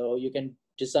 right? So you can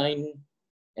design,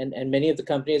 and many of the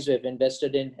companies we have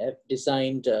invested in have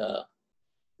designed, a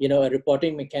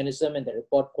reporting mechanism, and they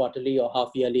report quarterly or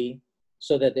half yearly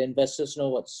so that the investors know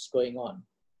what's going on.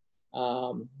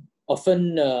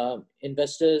 Often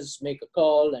investors make a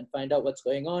call and find out what's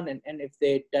going on. And if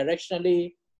they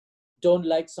directionally don't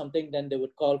like something, then they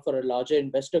would call for a larger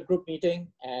investor group meeting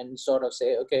and sort of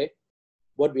say, okay,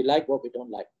 what we like, what we don't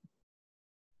like.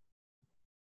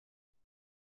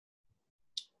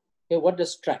 Okay, what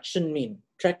does traction mean?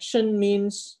 Traction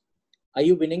means, are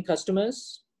you winning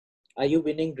customers? Are you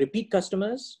winning repeat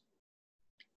customers?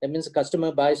 That means a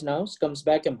customer buys now, comes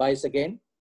back and buys again.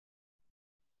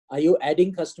 Are you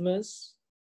adding customers,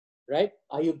 right?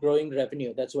 Are you growing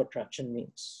revenue? That's what traction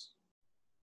means.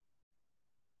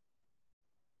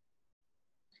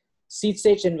 Seed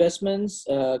stage investments,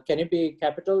 can it be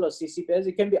capital or CCPS?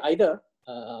 It can be either.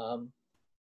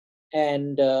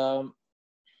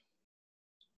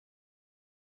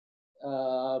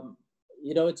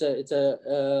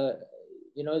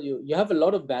 You have a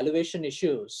lot of valuation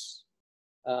issues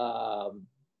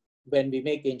when we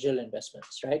make angel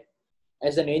investments, right?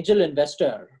 As an angel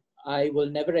investor, I will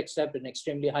never accept an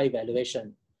extremely high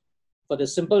valuation for the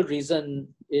simple reason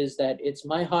is that it's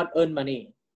my hard-earned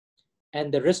money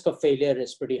and the risk of failure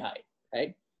is pretty high,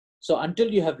 right? So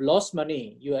until you have lost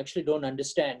money, you actually don't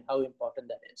understand how important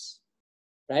that is,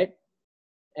 right?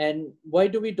 And why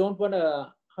do we don't want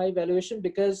a high valuation?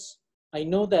 Because I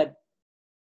know that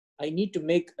I need to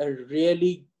make a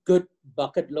really good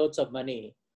bucket loads of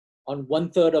money on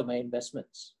 1/3 of my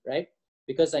investments, right?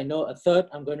 Because I know 1/3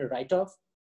 I'm going to write off,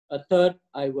 1/3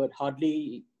 I would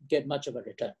hardly get much of a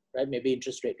return, right? Maybe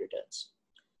interest rate returns.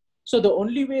 So the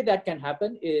only way that can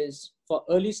happen is for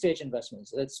early stage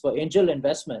investments. That's for angel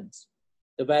investments.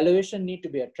 The valuation need to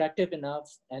be attractive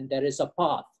enough and there is a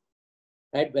path,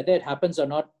 right? Whether it happens or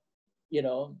not,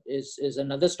 is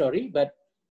another story, but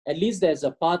at least there's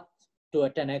a path to a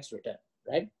 10x return,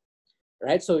 right?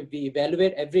 Right. So if we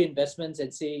evaluate every investment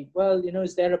and say, well,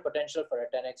 is there a potential for a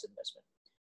 10x investment?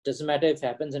 Doesn't matter if it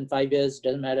happens in 5 years,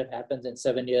 doesn't matter if it happens in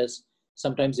 7 years,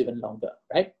 sometimes even longer,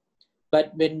 right?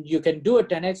 But when you can do a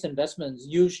 10x investments,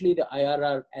 usually the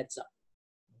IRR adds up,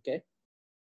 okay?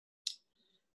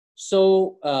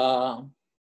 So,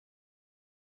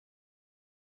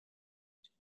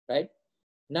 right?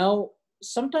 Now,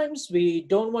 sometimes we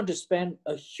don't want to spend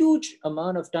a huge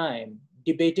amount of time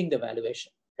debating the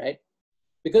valuation, right?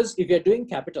 Because if you're doing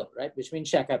capital, right, which means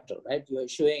share capital, right, you're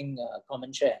issuing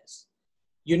common shares,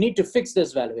 you need to fix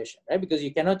this valuation, right, because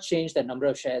you cannot change the number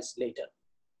of shares later.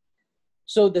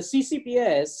 So the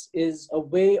CCPS is a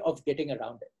way of getting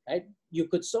around it, right? You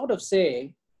could sort of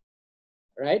say,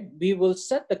 right, we will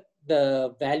set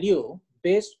the value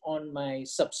based on my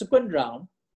subsequent round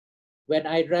when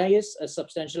I raise a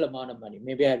substantial amount of money.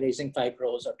 Maybe I'm raising 5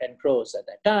 crores or 10 crores at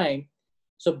that time.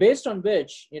 So based on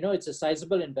which, it's a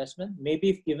sizable investment,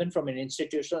 maybe even from an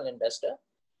institutional investor.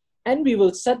 And we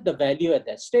will set the value at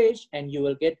that stage, and you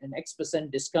will get an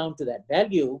X% discount to that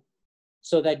value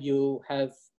so that you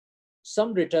have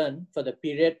some return for the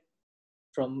period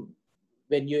from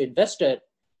when you invested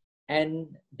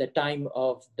and the time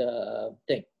of the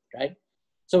thing, right?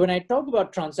 So when I talk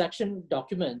about transaction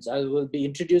documents, I will be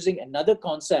introducing another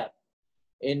concept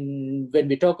when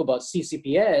we talk about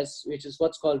CCPS, which is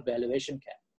what's called valuation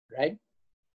cap, right?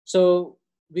 So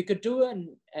we could do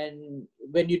and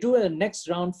when you do a next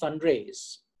round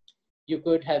fundraise, you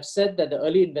could have said that the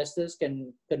early investors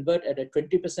can convert at a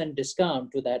 20%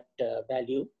 discount to that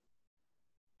value,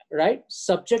 right?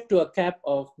 Subject to a cap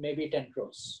of maybe 10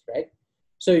 crores, right?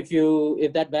 So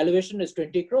if that valuation is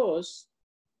 20 crores,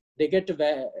 they get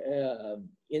to,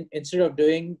 instead of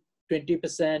doing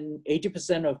 20%,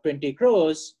 80% of 20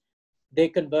 crores, they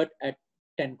convert at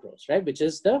 10 crores, right? Which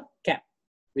is the cap,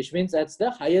 which means that's the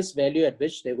highest value at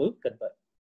which they will convert,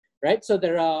 right? So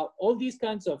there are all these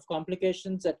kinds of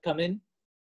complications that come in,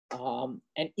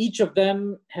 and each of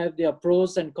them have their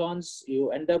pros and cons.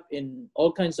 You end up in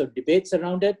all kinds of debates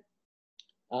around it.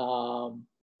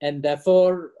 And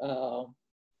therefore,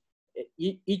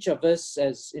 each of us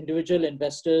as individual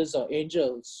investors or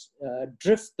angels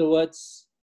drift towards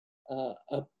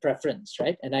a preference,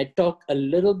 right? And I talk a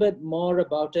little bit more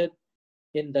about it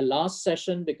in the last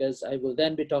session, because I will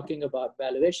then be talking about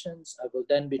valuations. I will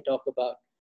then be talk about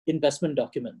investment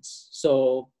documents.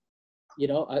 So,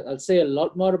 I'll say a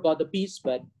lot more about the piece,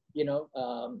 but,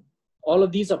 all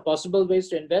of these are possible ways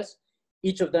to invest.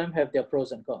 Each of them have their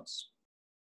pros and cons.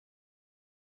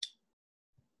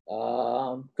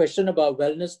 Question about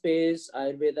wellness space,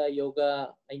 Ayurveda,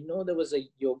 yoga. I know there was a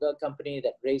yoga company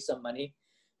that raised some money.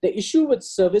 The issue with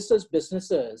services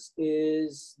businesses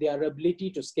is their ability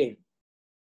to scale,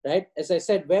 right? As I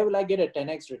said, where will I get a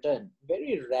 10x return?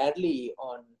 Very rarely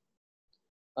on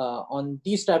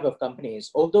these type of companies.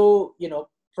 Although,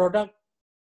 product,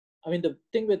 the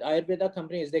thing with Ayurveda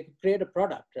companies is they could create a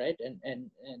product, right? And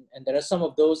there are some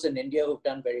of those in India who've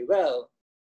done very well.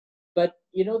 But,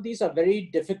 these are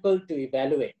very difficult to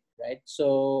evaluate, right?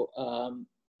 So,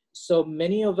 so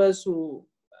many of us who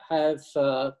have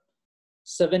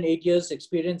 7-8 years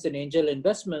experience in angel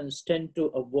investments tend to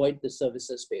avoid the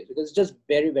services space because it's just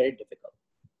very, very difficult.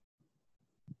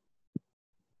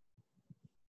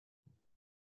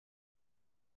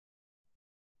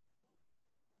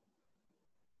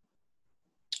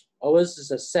 Ours is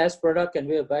a SaaS product, and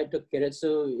we abide to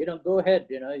Kiritsu. Go ahead,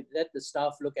 let the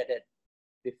staff look at it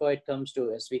before it comes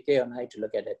to SVK and I to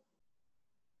look at it,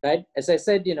 right? As I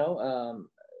said,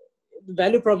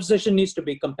 value proposition needs to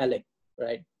be compelling,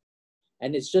 right?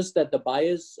 And it's just that the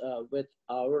bias with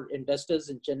our investors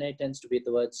in Chennai tends to be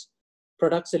towards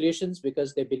product solutions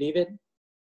because they believe it.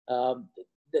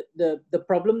 The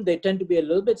problem, they tend to be a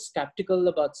little bit skeptical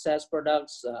about SaaS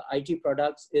products, IT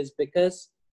products, is because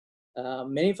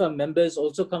many of our members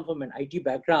also come from an IT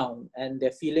background, and their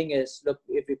feeling is, look,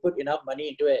 if we put enough money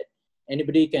into it,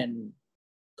 anybody can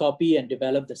copy and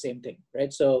develop the same thing,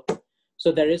 right? So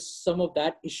there is some of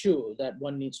that issue that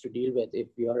one needs to deal with if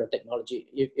you're a technology,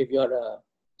 if you're a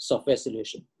software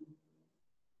solution.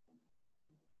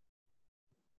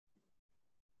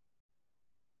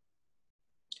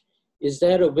 Is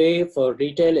there a way for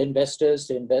retail investors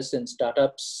to invest in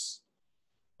startups?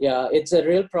 Yeah, it's a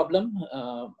real problem.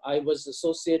 I was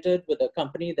associated with a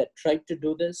company that tried to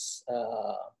do this.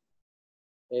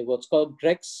 What's called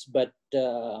Grex, but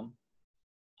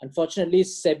unfortunately,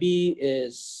 SEBI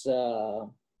is,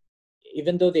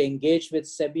 even though they engaged with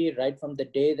SEBI right from the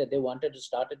day that they wanted to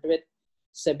start it with,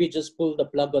 SEBI just pulled the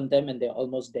plug on them and they're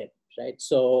almost dead, right?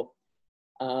 So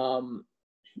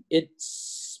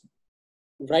it's,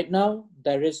 right now,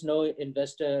 there is no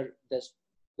investor,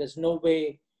 there's no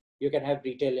way you can have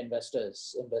retail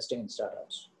investors investing in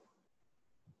startups.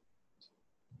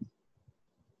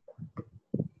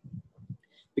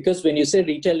 Because when you say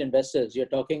retail investors, you're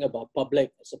talking about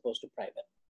public as opposed to private,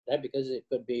 right? Because it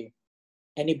could be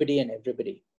anybody and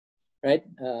everybody, right?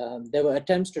 There were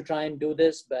attempts to try and do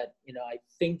this, but I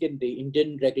think in the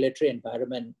Indian regulatory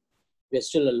environment, we're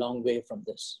still a long way from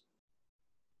this.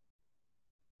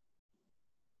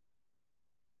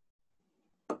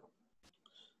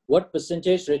 What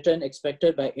percentage return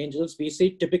expected by Angels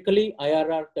VC? Typically,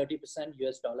 IRR 30%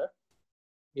 US dollar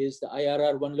is the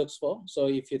IRR one looks for. So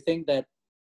if you think that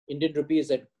Indian rupee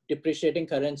is a depreciating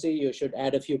currency, you should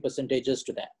add a few percentages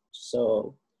to that.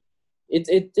 So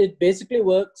It basically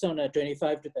works on a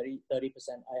 25 to 30%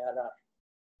 IRR,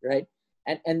 right?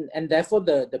 And therefore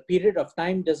the period of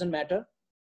time doesn't matter,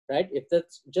 right? If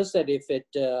that's just that if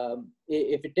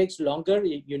it takes longer,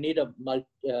 you need a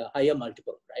higher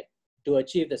multiple, right, to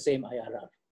achieve the same IRR.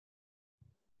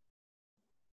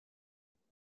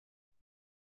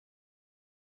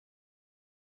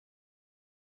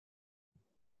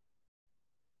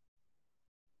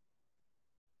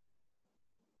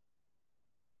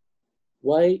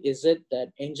 Why is it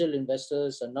that angel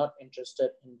investors are not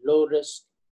interested in low risk,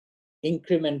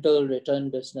 incremental return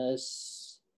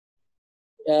business?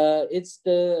 I've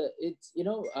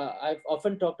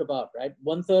often talked about, right?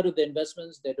 1/3 of the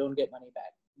investments, they don't get money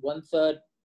back. 1/3,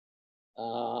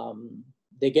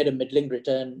 they get a middling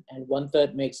return, and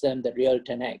 1/3 makes them the real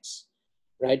 10x,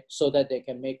 right? So that they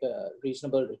can make a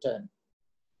reasonable return.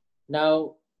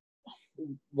 Now,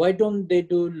 why don't they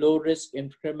do low risk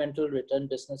incremental return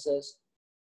businesses?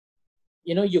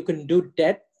 You can do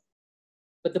debt,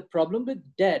 but the problem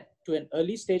with debt to an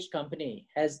early stage company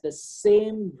has the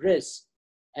same risk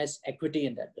as equity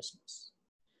in that business.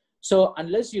 So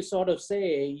unless you sort of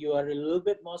say you are a little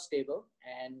bit more stable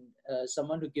and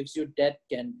someone who gives you debt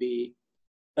can be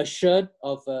assured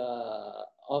of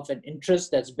an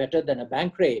interest that's better than a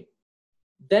bank rate,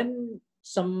 then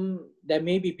there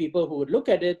may be people who would look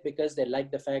at it because they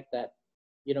like the fact that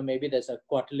maybe there's a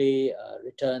quarterly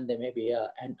return, there may be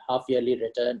a half yearly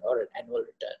return or an annual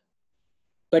return.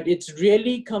 But it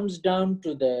really comes down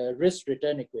to the risk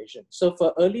return equation. So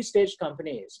for early stage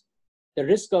companies, the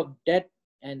risk of debt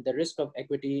and the risk of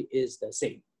equity is the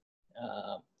same.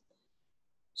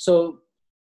 So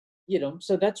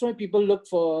that's why people look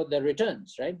for the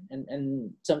returns, right?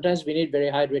 And sometimes we need very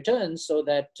high returns so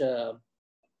that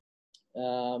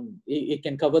it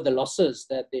can cover the losses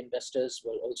that the investors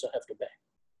will also have to bear.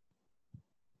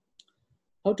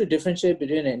 How to differentiate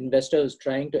between an investor who's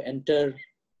trying to enter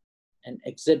and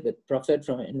exit with profit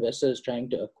from investors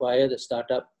trying to acquire the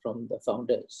startup from the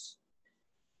founders?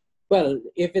 Well,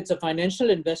 if it's a financial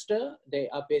investor, they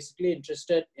are basically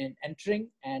interested in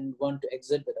entering and want to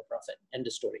exit with a profit. End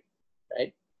of story,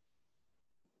 right?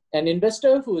 An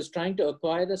investor who is trying to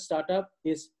acquire the startup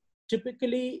is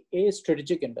typically a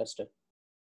strategic investor.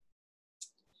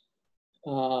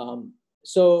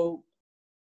 So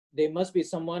they must be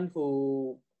someone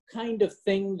who kind of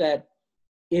think that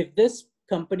if this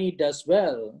company does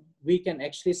well, we can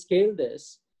actually scale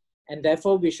this, and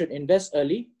therefore we should invest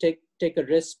early, take a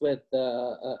risk with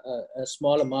a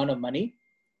small amount of money,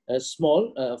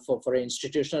 for an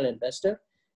institutional investor,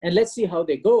 and let's see how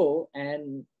they go.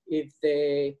 And if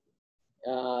they're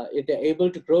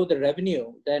able to grow the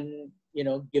revenue, then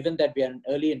given that we are an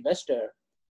early investor,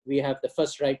 we have the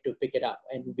first right to pick it up,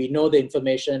 and we know the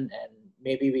information, and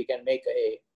maybe we can make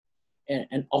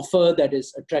an offer that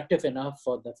is attractive enough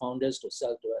for the founders to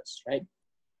sell to us, right?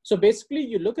 So basically,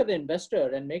 you look at the investor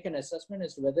and make an assessment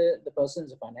as to whether the person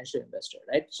is a financial investor,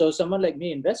 right? So someone like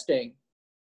me investing,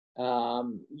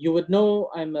 you would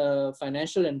know I'm a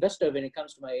financial investor when it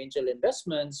comes to my angel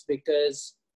investments,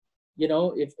 because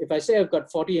if I say I've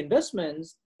got 40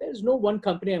 investments, there's no one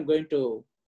company I'm going to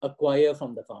acquire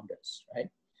from the founders, right?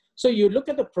 So you look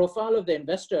at the profile of the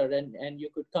investor, and you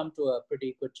could come to a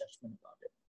pretty good judgment about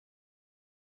it.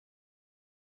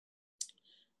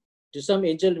 Do some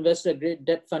angel investor grade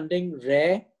debt funding?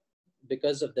 Rare,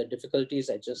 because of the difficulties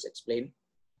I just explained.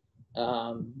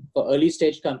 For early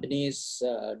stage companies,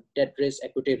 debt risk,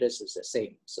 equity risk is the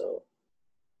same. So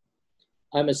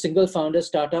I'm a single founder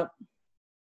startup.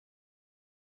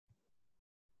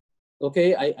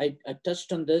 Okay, I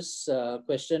touched on this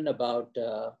question about,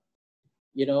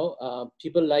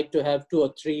 people like to have 2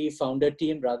 or 3 founder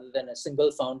team rather than a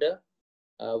single founder,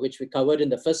 which we covered in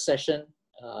the first session.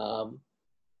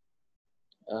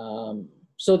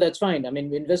 So that's fine. I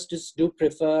mean, investors do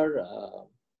prefer,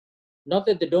 not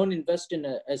that they don't invest in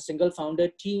a single founder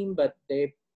team, but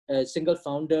a single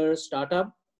founder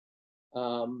startup.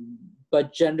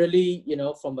 But generally,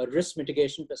 from a risk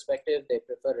mitigation perspective, they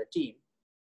prefer a team.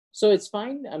 So it's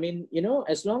fine. I mean,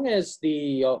 as long as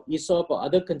the ESOP or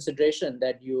other consideration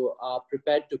that you are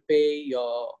prepared to pay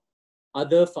your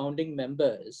other founding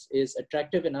members is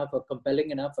attractive enough or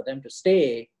compelling enough for them to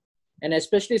stay, and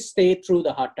especially stay through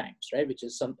the hard times, right? Which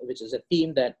is a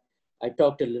theme that I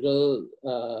talked a little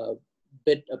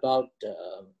bit about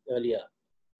earlier.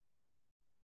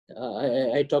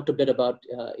 I talked a bit about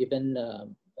even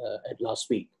at last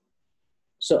week.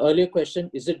 So earlier question,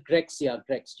 is it Grex? Yeah,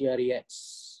 Grex,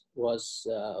 GREX was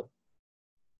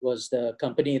the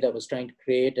company that was trying to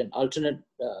create an alternate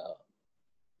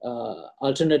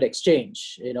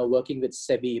exchange, working with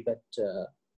SEBI, but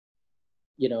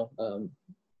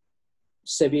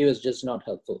SEBI was just not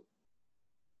helpful.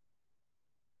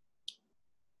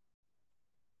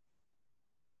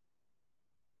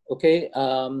 Okay,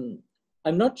 I'm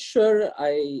not sure.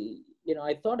 I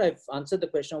thought I've answered the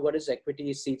question of what is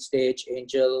equity, seed stage,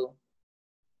 angel.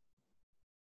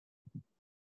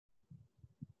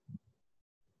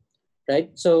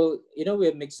 Right. So,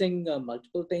 we're mixing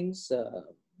multiple things.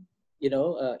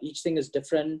 Each thing is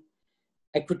different.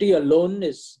 Equity alone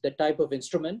is the type of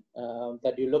instrument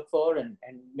that you look for, and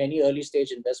many early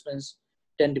stage investments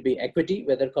tend to be equity,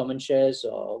 whether common shares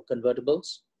or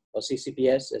convertibles or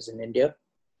CCPS, as in India.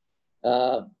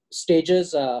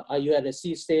 Stages, are you at a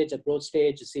C stage, a growth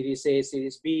stage, a Series A,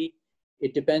 Series B?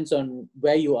 It depends on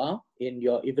where you are in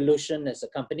your evolution as a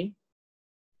company.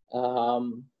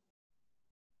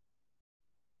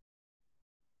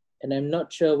 And I'm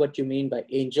not sure what you mean by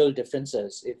angel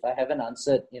differences. If I haven't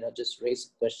answered, just raise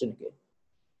the question again.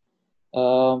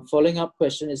 Following up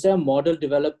question, is there a model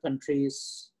developed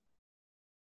countries?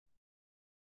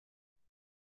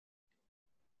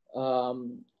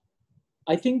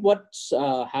 I think what's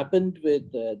happened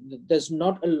with, there's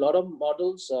not a lot of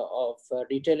models of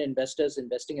retail investors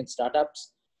investing in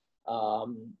startups.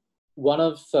 One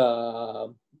of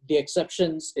the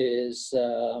exceptions is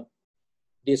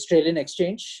the Australian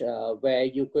exchange, where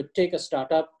you could take a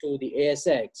startup to the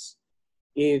ASX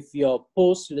if your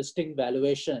post-listing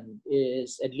valuation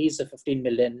is at least a 15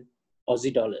 million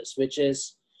Aussie dollars, which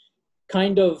is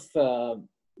kind of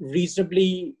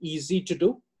reasonably easy to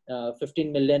do.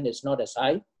 15 million is not as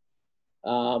high.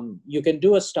 You can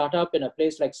do a startup in a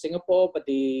place like Singapore, but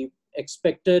the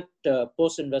expected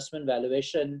post-investment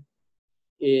valuation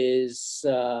is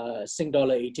Sing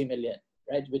dollar 80 million,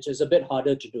 right? Which is a bit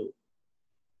harder to do.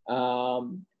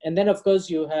 And then, of course,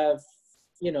 you have,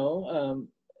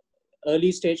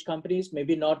 early stage companies,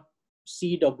 maybe not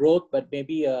seed or growth, but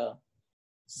maybe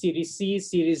Series C,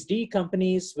 Series D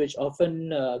companies, which often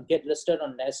get listed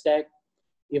on NASDAQ,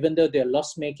 even though they're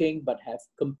loss-making, but have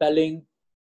compelling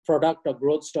product or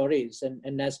growth stories. And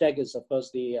NASDAQ is, of course,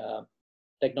 the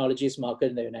technologies market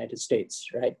in the United States,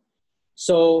 right?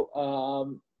 So,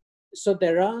 so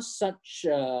there are such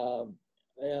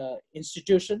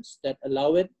institutions that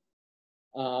allow it.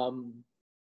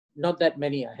 Not that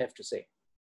many, I have to say.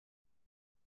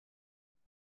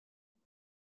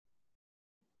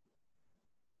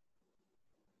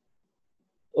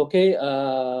 Okay,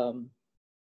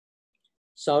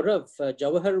 Saurav,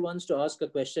 Jawahar wants to ask a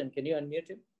question. Can you unmute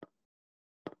him?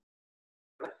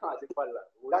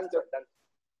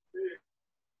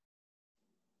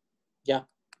 Yeah.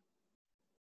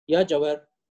 Yeah, Jawahar.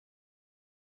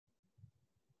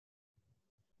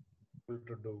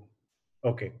 To do.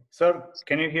 Okay, sir,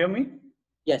 can you hear me?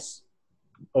 Yes.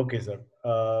 Okay, sir.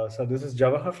 So this is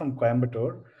Jawahar from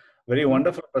Coimbatore. Very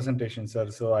wonderful presentation, sir.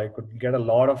 So I could get a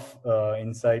lot of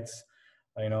insights.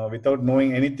 Without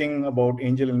knowing anything about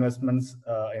angel investments,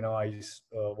 I just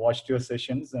watched your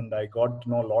sessions and I got to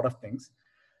know a lot of things.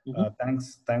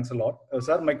 Thanks a lot,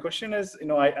 sir. My question is,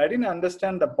 I didn't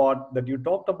understand the part that you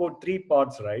talked about. 3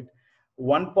 parts, right?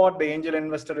 One part, the angel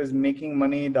investor is making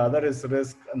money, the other is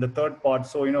risk, and the third part.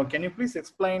 So, can you please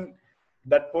explain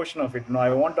that portion of it?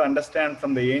 I want to understand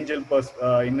from the angel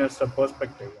investor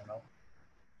perspective.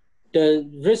 The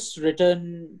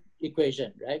risk-return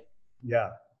equation, right?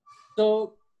 Yeah.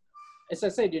 So, as I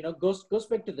said, goes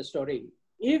back to the story.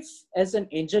 If, as an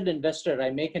angel investor,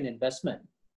 I make an investment,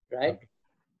 right? Okay.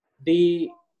 The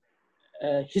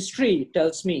history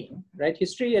tells me, right?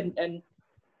 History and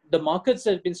the markets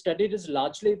that have been studied is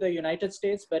largely the United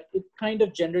States, but it kind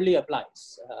of generally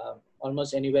applies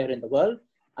almost anywhere in the world,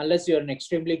 unless you're an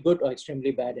extremely good or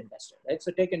extremely bad investor, right?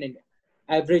 So take an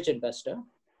average investor.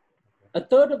 A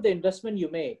third of the investment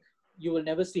you make, you will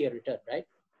never see a return, right?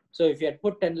 So if you had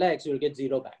put 10 lakhs, you'll get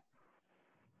 0 back.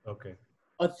 Okay.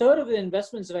 A third of the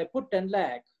investments, if I put 10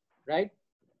 lakh, right,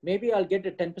 maybe I'll get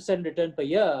a 10% return per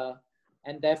year.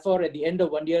 And therefore, at the end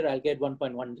of 1 year, I'll get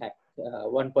 1.1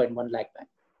 lakh back,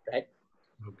 right?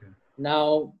 Okay.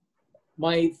 Now,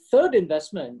 my third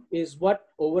investment is what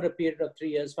over a period of 3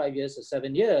 years, 5 years, or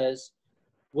 7 years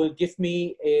will give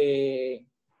me a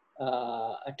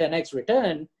 10x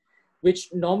return,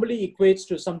 which normally equates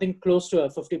to something close to a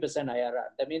 50% IRR.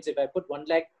 That means if I put 1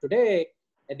 lakh today,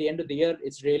 at the end of the year,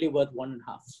 it's really worth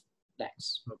 1.5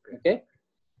 lakhs. Okay.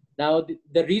 Now,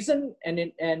 the reason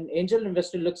an angel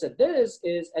investor looks at this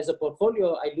is, as a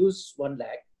portfolio, I lose 1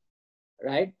 lakh,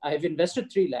 right? I've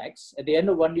invested 3 lakhs. At the end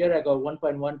of 1 year, I got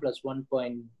 1.1 plus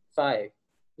 1.5,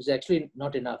 which is actually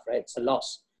not enough, right? It's a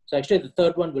loss. So actually, the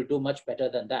third one will do much better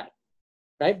than that,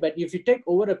 right? But if you take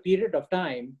over a period of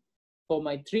time, for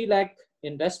my 3 lakh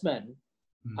investment,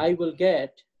 I will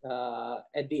get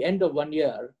at the end of 1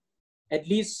 year at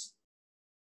least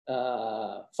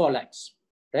 4 lakhs,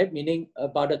 right? Meaning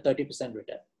about a 30%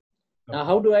 return. Now,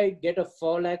 how do I get a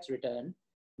 4 lakhs return,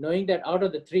 knowing that out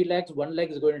of the 3 lakhs, 1 lakh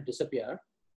is going to disappear,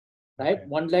 right? Okay.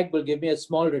 1 lakh will give me a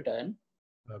small return.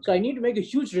 Okay. So I need to make a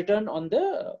huge return on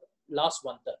the last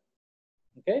 1/3.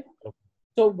 Okay. Okay.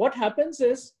 So what happens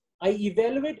is I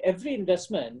evaluate every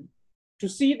investment to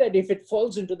see that if it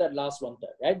falls into that last 1/3,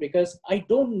 right? Because I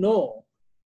don't know,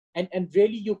 and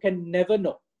really you can never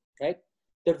know, right?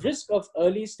 The risk of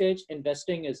early stage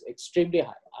investing is extremely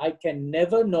high. I can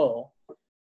never know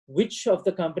which of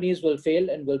the companies will fail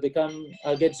and will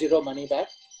get zero money back.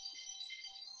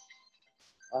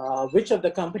 Which of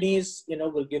the companies,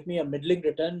 will give me a middling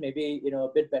return, maybe, a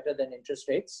bit better than interest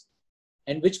rates,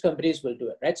 and which companies will do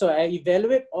it, right? So I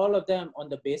evaluate all of them on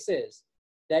the basis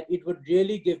that it would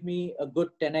really give me a good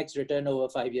 10x return over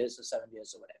 5 years or 7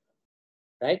 years or whatever,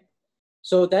 right?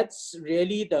 So that's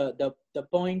really the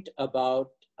point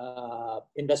about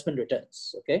investment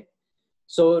returns, okay?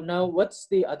 So now what's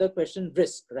the other question?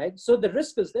 Risk, right? So the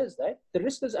risk is this, right? The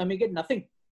risk is I may get nothing.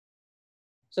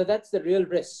 So that's the real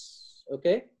risk,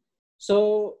 okay?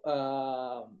 So,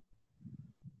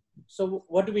 so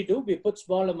what do? We put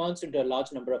small amounts into a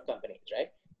large number of companies,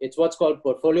 right? It's what's called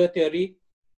portfolio theory.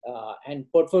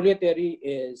 And portfolio theory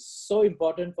is so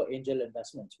important for angel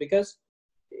investments because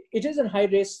it is a high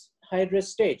risk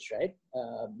stage, right?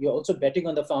 You're also betting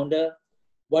on the founder.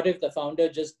 What if the founder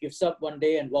just gives up one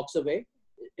day and walks away?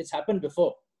 It's happened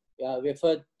before.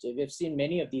 We've seen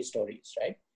many of these stories,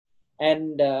 right?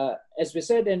 And as we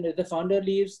said, and if the founder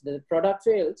leaves, the product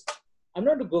fails, I'm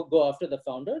not to go after the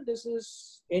founder. This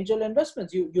is angel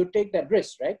investments. You take that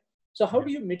risk, right? So how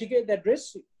do you mitigate that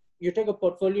risk? You take a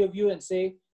portfolio view and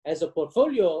say, as a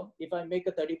portfolio, if I make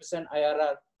a 30%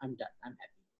 IRR, I'm done. I'm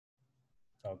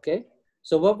happy. Okay.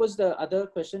 So what was the other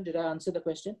question? Did I answer the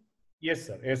question? Yes,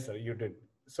 sir. Yes, sir. You did.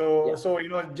 So,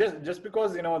 just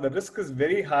because the risk is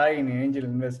very high in angel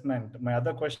investment. My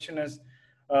other question is,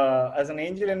 as an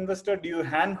angel investor, do you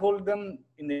handhold them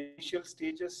in the initial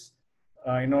stages?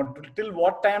 Till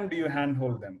what time do you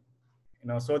handhold them?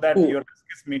 So that your risk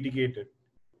is mitigated.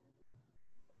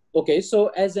 Okay, so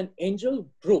as an angel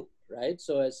group, right?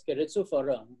 So as Keiretsu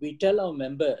Forum, we tell our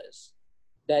members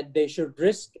that they should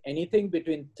risk anything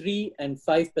between 3 and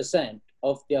 5%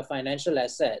 of their financial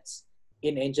assets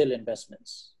in angel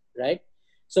investments, right?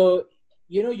 So,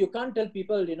 you can't tell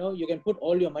people, you can put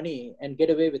all your money and get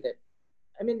away with it.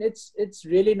 I mean, it's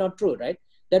really not true, right?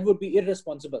 That would be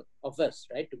irresponsible of us,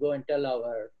 right? To go and tell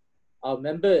our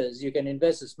members, you can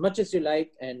invest as much as you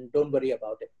like and don't worry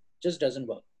about it. Just doesn't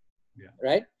work,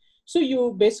 right? So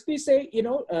you basically say,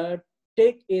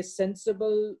 take a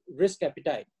sensible risk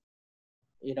appetite,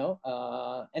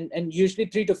 and usually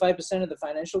 3 to 5% of the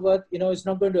financial worth, is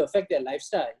not going to affect their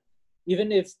lifestyle,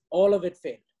 even if all of it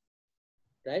failed,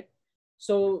 right?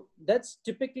 So that's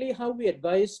typically how we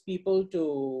advise people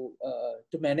to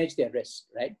manage their risk,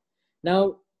 right?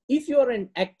 Now, if you're an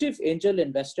active angel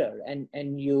investor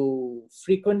and you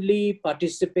frequently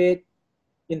participate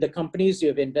in the companies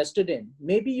you've invested in,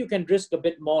 maybe you can risk a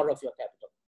bit more of your capital,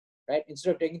 right?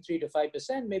 Instead of taking 3 to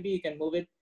 5%, maybe you can move it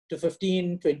to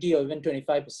 15, 20, or even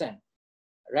 25%,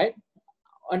 right?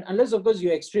 Unless, of course,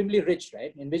 you're extremely rich,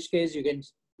 right? In which case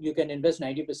you can invest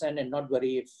 90% and not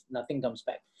worry if nothing comes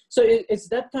back. So it's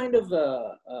that kind of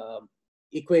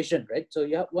equation, right? So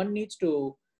one needs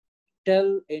to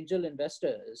tell angel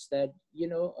investors that,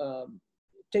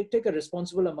 take a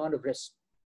responsible amount of risk.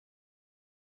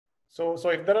 So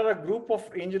if there are a group of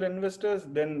angel investors,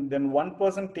 then one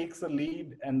person takes the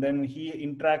lead and then he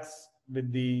interacts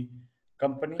with the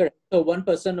company. Correct. So one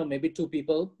person or maybe 2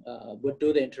 people would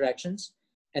do the interactions,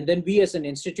 and then we as an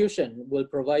institution will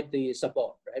provide the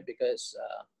support, right? Because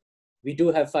we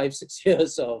do have 5-6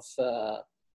 years of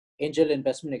angel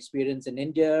investment experience in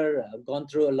India. Gone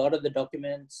through a lot of the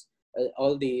documents,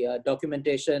 all the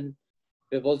documentation.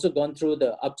 We've also gone through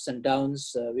the ups and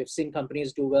downs. We've seen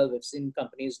companies do well. We've seen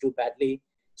companies do badly.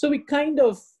 So we kind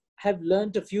of have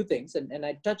learned a few things. And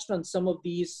I touched on some of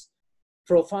these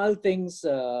profile things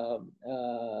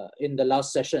in the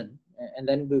last session. And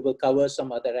then we will cover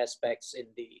some other aspects in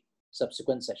the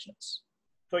subsequent sessions.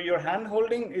 So your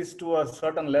hand-holding is to a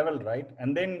certain level, right?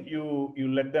 And then you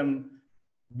let them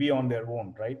be on their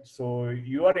own, right? So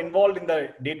you are involved in the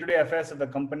day-to-day affairs of the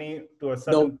company to a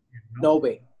certain... No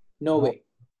way.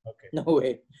 Okay. No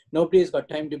way. Nobody's got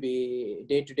time to be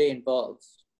day-to-day involved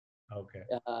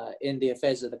in the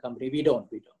affairs of the company. We don't.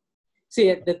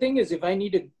 See, the thing is, if I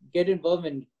need to get involved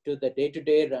into the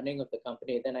day-to-day running of the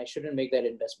company, then I shouldn't make that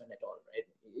investment at all, right?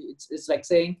 It's like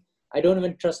saying, I don't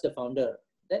even trust the founder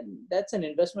then that's an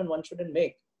investment one shouldn't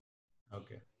make.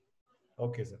 Okay.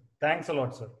 Okay, sir. Thanks a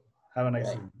lot, sir. Have a nice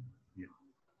Right. evening. Yeah.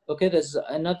 Okay, there's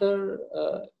another,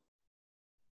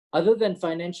 other than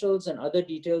financials and other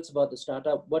details about the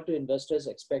startup, what do investors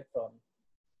expect from?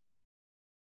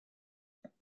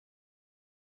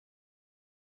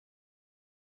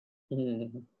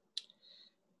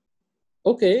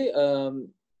 Okay,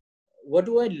 what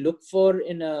do I look for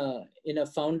in a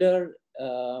founder?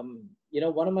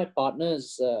 One of my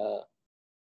partners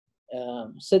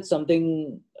said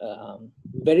something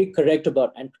very correct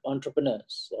about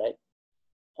entrepreneurs, right?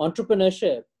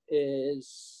 Entrepreneurship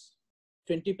is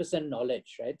 20%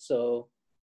 knowledge, right? So,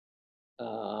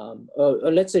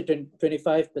 or let's say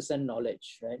 25%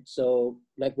 knowledge, right? So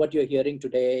like what you're hearing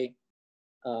today,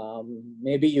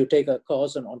 maybe you take a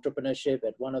course on entrepreneurship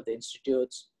at one of the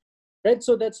institutes, right?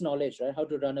 So that's knowledge, right? How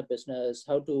to run a business,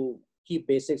 how to keep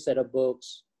basic set of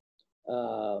books,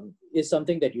 is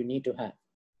something that you need to have.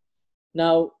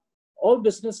 Now, all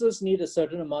businesses need a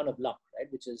certain amount of luck,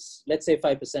 right? Which is, let's say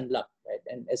 5% luck, right?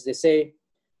 And as they say,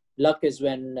 luck is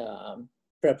when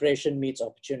preparation meets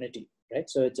opportunity, right?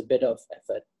 So it's a bit of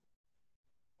effort.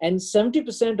 And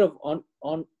 70% of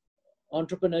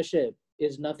entrepreneurship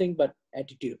is nothing but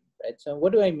attitude, right? So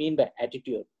what do I mean by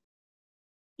attitude?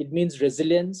 It means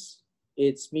resilience.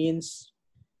 It means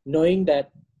knowing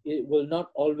that it will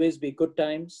not always be good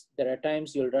times. There are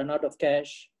times you'll run out of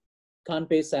cash, can't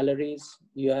pay salaries.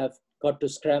 You have got to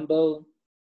scramble,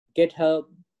 get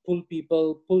help, pull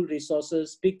people, pull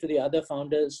resources, speak to the other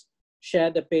founders,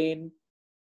 share the pain,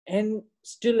 and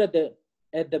still at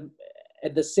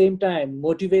the same time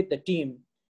motivate the team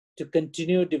to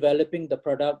continue developing the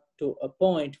product to a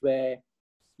point where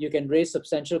you can raise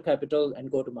substantial capital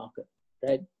and go to market,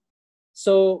 right?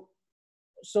 So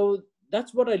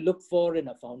that's what I look for in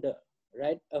a founder,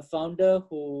 right? A founder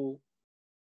who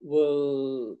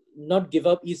will not give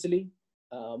up easily,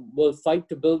 will fight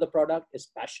to build the product,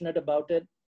 is passionate about it.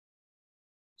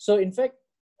 So in fact,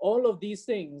 all of these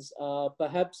things are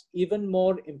perhaps even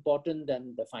more important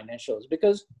than the financials,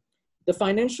 because the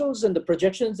financials and the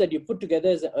projections that you put together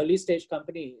as an early stage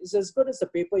company is as good as the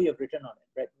paper you've written on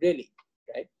it, right? Really,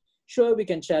 right? Sure, we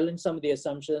can challenge some of the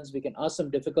assumptions, we can ask some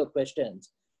difficult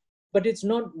questions, but it's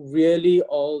not really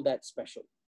all that special,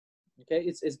 okay?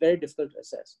 It's very difficult to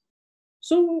assess.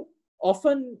 So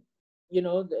often,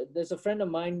 there's a friend of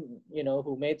mine,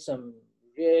 who made some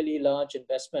really large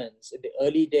investments in the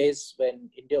early days when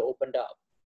India opened up.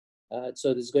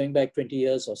 So this is going back 20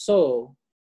 years or so.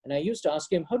 And I used to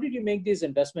ask him, how did you make these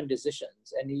investment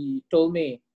decisions? And he told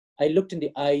me, I looked in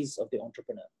the eyes of the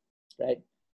entrepreneur, right?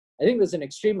 I think there's an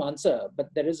extreme answer,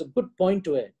 but there is a good point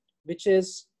to it, which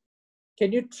is,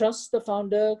 can you trust the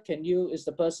founder? Is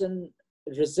the person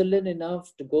resilient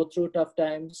enough to go through tough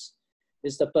times?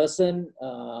 Is the person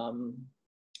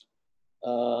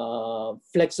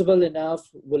flexible enough,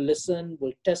 will listen,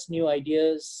 will test new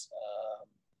ideas?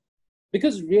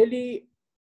 Because really,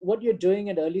 what you're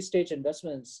doing at early stage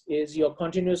investments is you're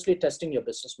continuously testing your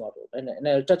business model. And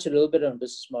I'll touch a little bit on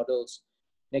business models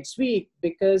next week,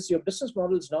 because your business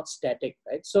model is not static,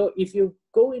 right? So if you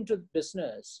go into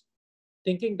business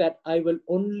thinking that I will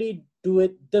only do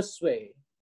it this way,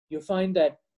 you find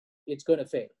that it's going to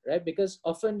fail, right? Because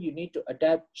often you need to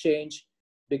adapt, change,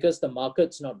 because the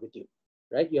market's not with you,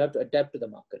 right? You have to adapt to the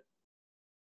market.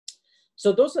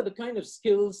 So those are the kind of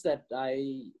skills that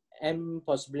I am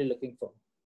possibly looking for.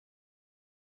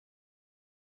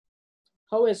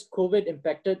 How has COVID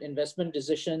impacted investment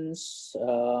decisions?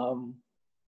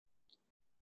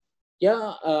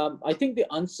 I think the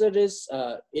answer is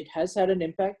it has had an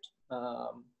impact.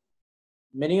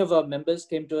 Many of our members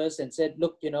came to us and said,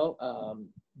 look,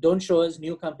 don't show us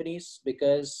new companies,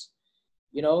 because,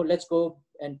 let's go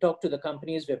and talk to the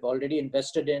companies we've already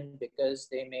invested in, because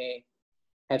they may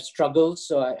have struggles.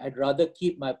 So I'd rather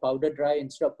keep my powder dry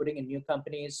instead of putting in new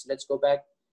companies. Let's go back,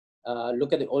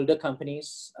 look at the older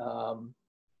companies.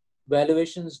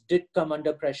 Valuations did come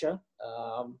under pressure.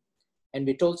 And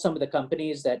we told some of the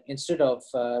companies that instead of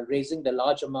raising the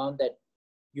large amount that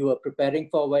you are preparing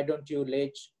for, why don't you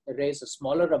raise a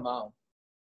smaller amount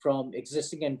from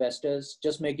existing investors,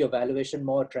 just make your valuation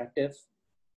more attractive.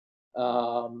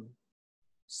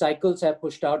 Cycles have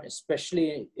pushed out,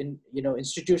 especially in,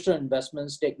 institutional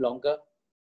investments take longer.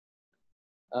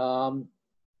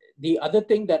 The other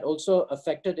thing that also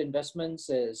affected investments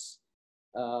is,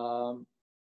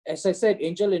 as I said,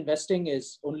 angel investing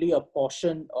is only a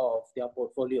portion of their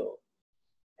portfolio.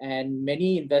 And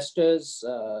many investors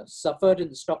suffered in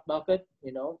the stock market,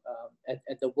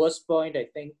 at the worst point, I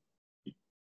think,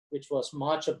 which was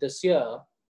March of this year.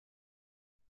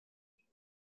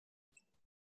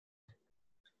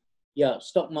 yeah,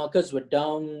 stock markets were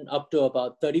down up to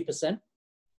about 30%.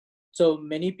 So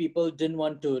many people didn't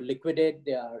want to liquidate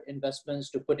their investments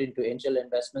to put into angel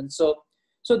investments. So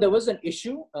there was an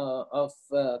issue of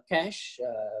cash.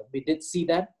 We did see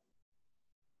that.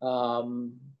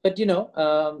 But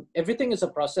everything is a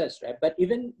process, right? But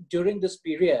even during this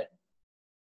period,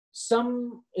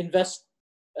 some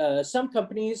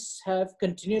companies have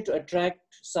continued to attract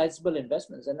sizable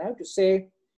investments. And I have to say,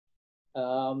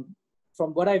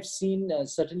 from what I've seen,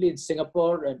 certainly in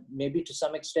Singapore and maybe to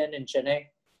some extent in Chennai,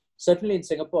 certainly in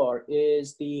Singapore,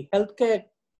 is the healthcare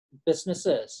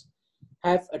businesses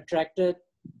have attracted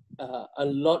a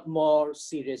lot more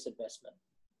serious investment,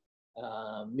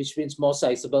 which means more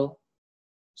sizable.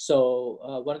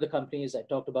 So one of the companies I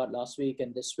talked about last week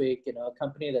and this week, a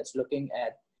company that's looking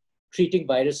at treating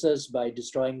viruses by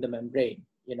destroying the membrane,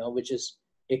 which is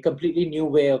a completely new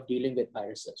way of dealing with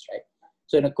viruses, right?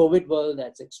 So in a COVID world,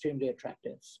 that's extremely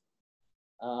attractive.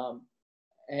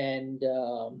 And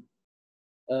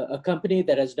a company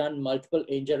that has done multiple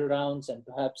angel rounds and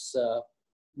perhaps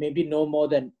maybe no more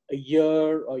than a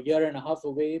year or year and a half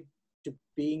away to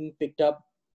being picked up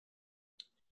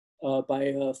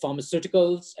by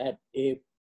pharmaceuticals at a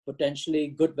potentially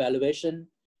good valuation.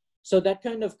 So that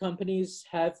kind of companies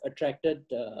have attracted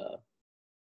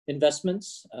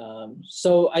investments.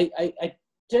 So I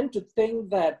tend to think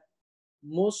that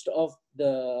most of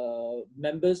the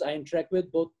members I interact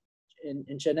with, both in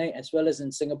Chennai as well as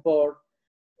in Singapore,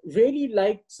 really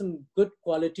like some good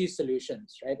quality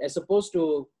solutions, right? As opposed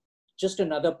to just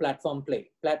another platform play.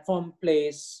 Platform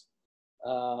plays,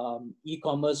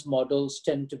 e-commerce models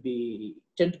tend to be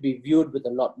viewed with a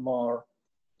lot more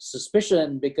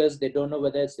suspicion because they don't know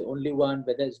whether it's the only one,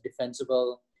 whether it's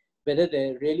defensible, whether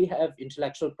they really have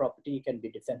intellectual property can be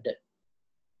defended,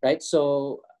 right?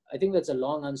 So I think that's a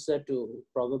long answer to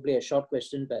probably a short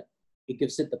question, but it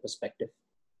gives it the perspective.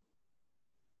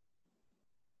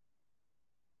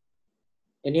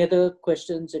 Any other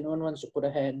questions? Anyone wants to put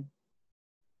a hand?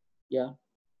 Yeah,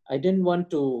 I didn't want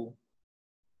to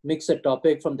mix a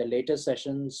topic from the later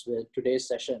sessions with today's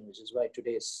session, which is why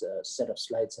today's set of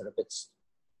slides are a bit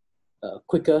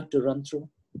quicker to run through.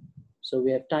 So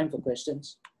we have time for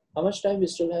questions. How much time we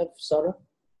still have, Sarah?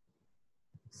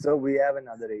 So we have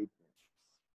another 8 minutes.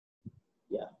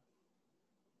 Yeah.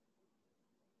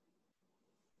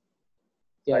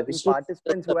 Yeah, I think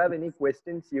participants who have any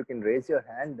questions, you can raise your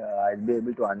hand. I'll be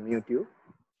able to unmute you.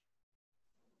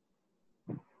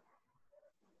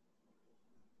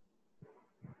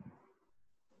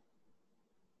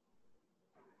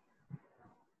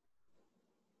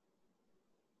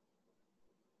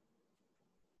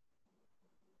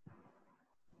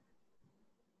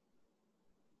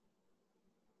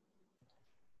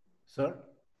 Sir?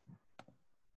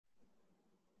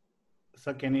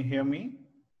 Sir, can you hear me?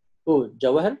 Oh,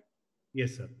 Jawahar?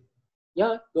 Yes, sir.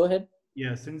 Yeah, go ahead.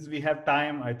 Yeah, since we have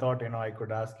time, I thought, I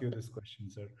could ask you this question,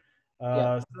 sir.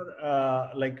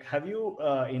 Sir, like, have you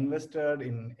invested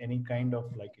in any kind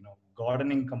of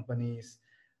gardening companies?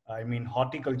 I mean,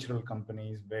 horticultural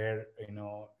companies where,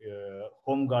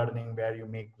 home gardening, where you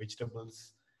make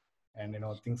vegetables and,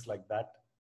 things like that,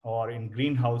 or in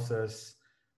greenhouses,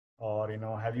 or,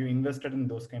 have you invested in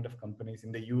those kind of companies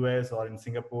in the US or in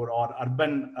Singapore, or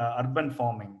urban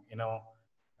farming,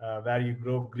 where you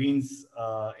grow greens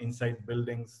inside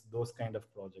buildings, those kind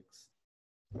of projects?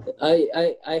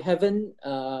 I haven't.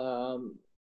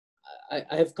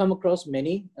 I have come across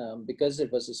many because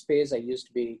it was a space I used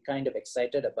to be kind of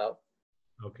excited about.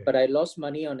 Okay. But I lost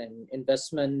money on an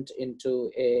investment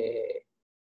into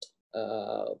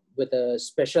with a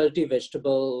specialty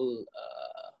vegetable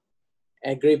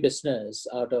agribusiness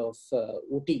out of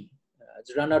Uti.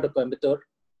 It's run out of Coimbatore.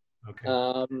 Okay.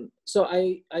 So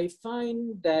I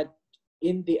find that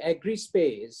in the agri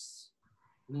space,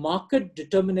 market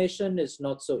determination is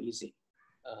not so easy.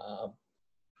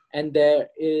 And there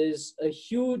is a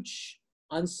huge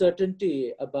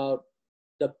uncertainty about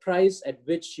the price at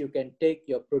which you can take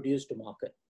your produce to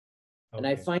market. Okay. And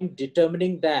I find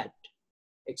determining that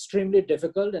extremely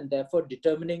difficult, and therefore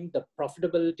determining the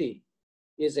profitability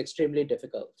is extremely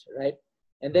difficult, right?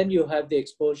 And then you have the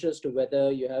exposures to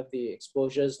whether you have the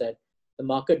exposures that the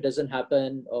market doesn't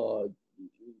happen or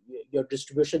your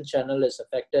distribution channel is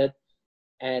affected,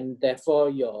 and therefore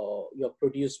your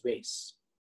produce wastes.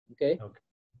 Okay.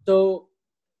 So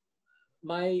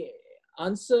my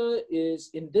answer is,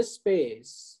 in this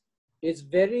space, it's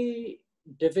very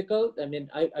difficult. I mean,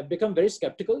 I've become very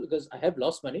skeptical because I have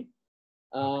lost money.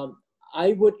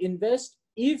 I would invest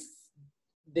if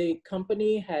the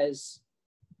company has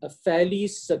a fairly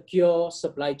secure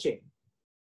supply chain,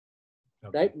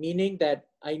 right? Meaning that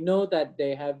I know that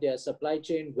they have their supply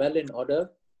chain well in order,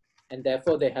 and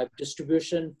therefore they have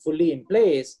distribution fully in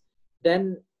place,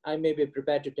 then I may be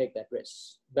prepared to take that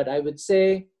risk. But I would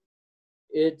say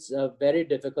it's a very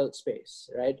difficult space,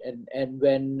 right? And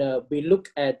when we look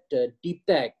at deep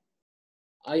tech,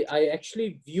 I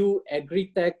actually view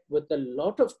agri-tech with a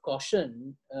lot of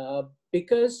caution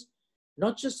because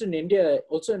not just in India,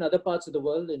 also in other parts of the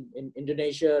world, in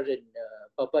Indonesia, in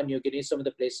Papua New Guinea, some of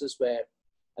the places where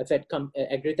I've had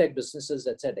agri-tech businesses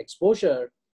that's had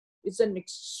exposure, it's an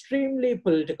extremely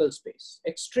political space,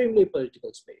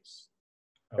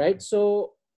 Okay. right?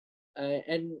 So,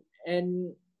 and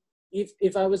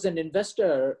if I was an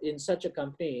investor in such a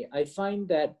company, I find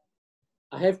that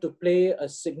I have to play a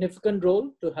significant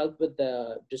role to help with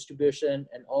the distribution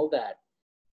and all that.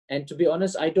 And to be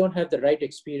honest, I don't have the right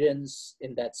experience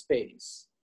in that space.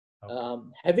 Okay.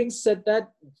 Having said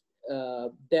that,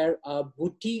 there are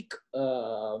boutique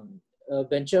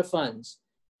venture funds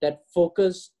that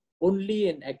focus only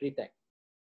in agri-tech,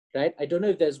 right? I don't know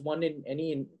if there's one in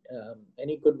any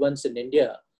good ones in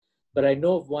India, but I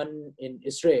know of one in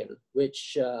Israel,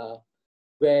 which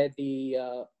where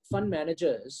the fund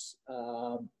managers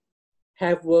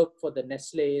have worked for the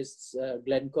Nestle's,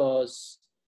 Glencore's,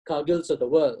 Cargill's of the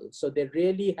world. So they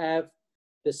really have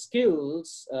the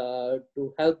skills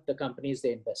to help the companies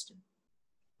they invest in.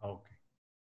 Okay.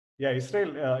 Yeah,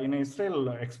 Israel. Israel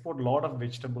export a lot of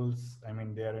vegetables. I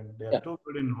mean, they are too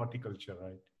good in horticulture,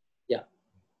 right? Yeah,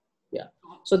 yeah.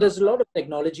 So there's a lot of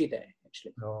technology there,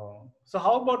 actually. So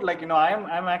how about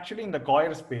I'm actually in the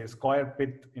coir space, coir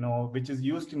pit, which is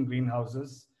used in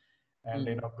greenhouses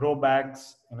and grow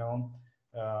bags,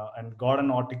 and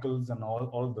garden articles and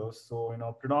all those. So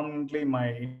predominantly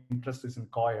my interest is in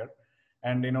coir,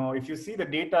 and if you see the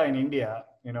data in India,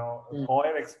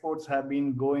 coir exports have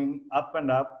been going up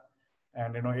and up,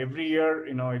 and every year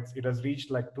it has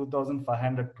reached like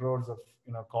 2,500 crores of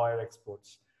coir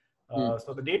exports.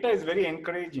 So the data is very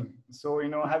encouraging. So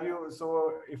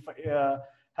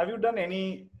have you done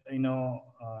any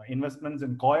investments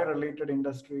in coir related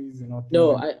industries?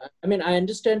 No, I mean I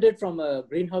understand it from a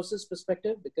greenhouses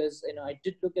perspective because I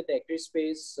did look at the agri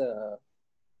space,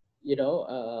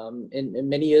 in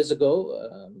many years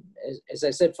ago. As I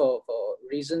said, for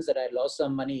reasons that I lost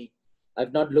some money,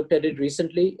 I've not looked at it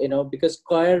recently. Because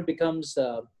coir becomes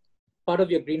part of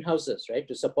your greenhouses, right,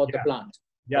 to support the plant.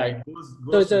 Yeah, right? it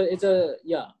goes So it's a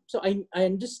yeah. So I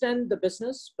understand the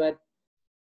business, but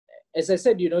as I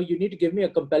said, you need to give me a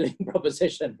compelling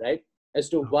proposition, right, as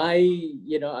to why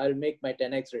I'll make my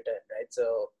 10x return, right?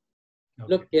 So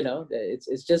look,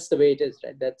 it's just the way it is,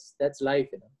 right? That's life,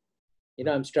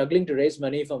 I'm struggling to raise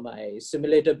money for my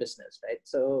simulator business, right?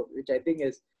 So which I think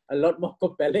is a lot more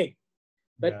compelling.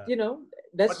 But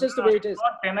that's just the way it is.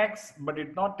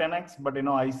 It's not 10x, but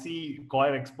I see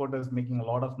coir exporters making a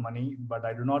lot of money, but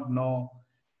I do not know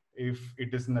if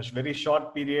it is in a very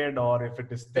short period or if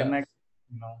it is 10x,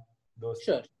 those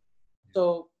Sure. things.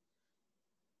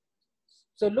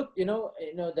 So look,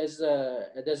 there's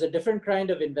a different kind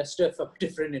of investor for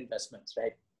different investments,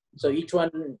 right? So each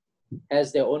one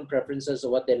has their own preferences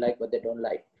of what they like, what they don't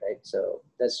like, right? So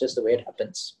that's just the way it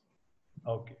happens.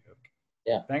 Okay.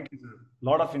 Yeah. Thank you, sir. A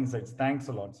lot of insights. Thanks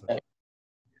a lot, sir.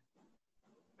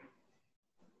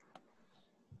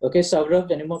 Okay,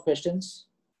 Saurav, any more questions?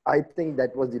 I think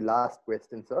that was the last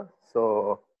question, sir.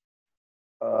 So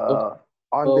Okay.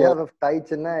 on behalf of TiE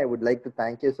Chennai, I would like to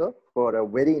thank you, sir, for a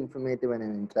very informative and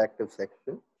an interactive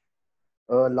section.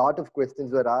 A lot of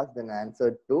questions were asked and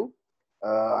answered too.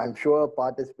 I'm sure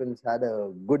participants had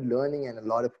a good learning and a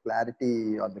lot of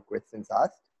clarity on the questions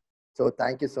asked. So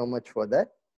thank you so much for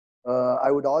that. I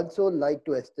would also like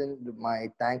to extend my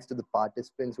thanks to the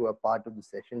participants who are part of the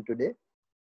session today.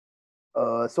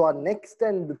 So our next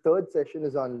and the third session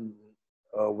is on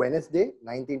Wednesday,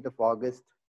 19th of August,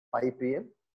 5 p.m.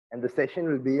 And the session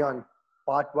will be on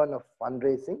part 1 of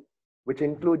fundraising, which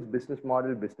includes business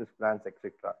model, business plans,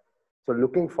 etc. So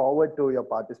looking forward to your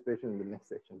participation in the next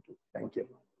session too. Thank you.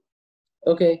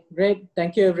 Okay, great.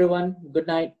 Thank you, everyone. Good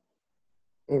night.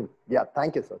 Yeah,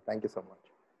 thank you, sir. Thank you so much.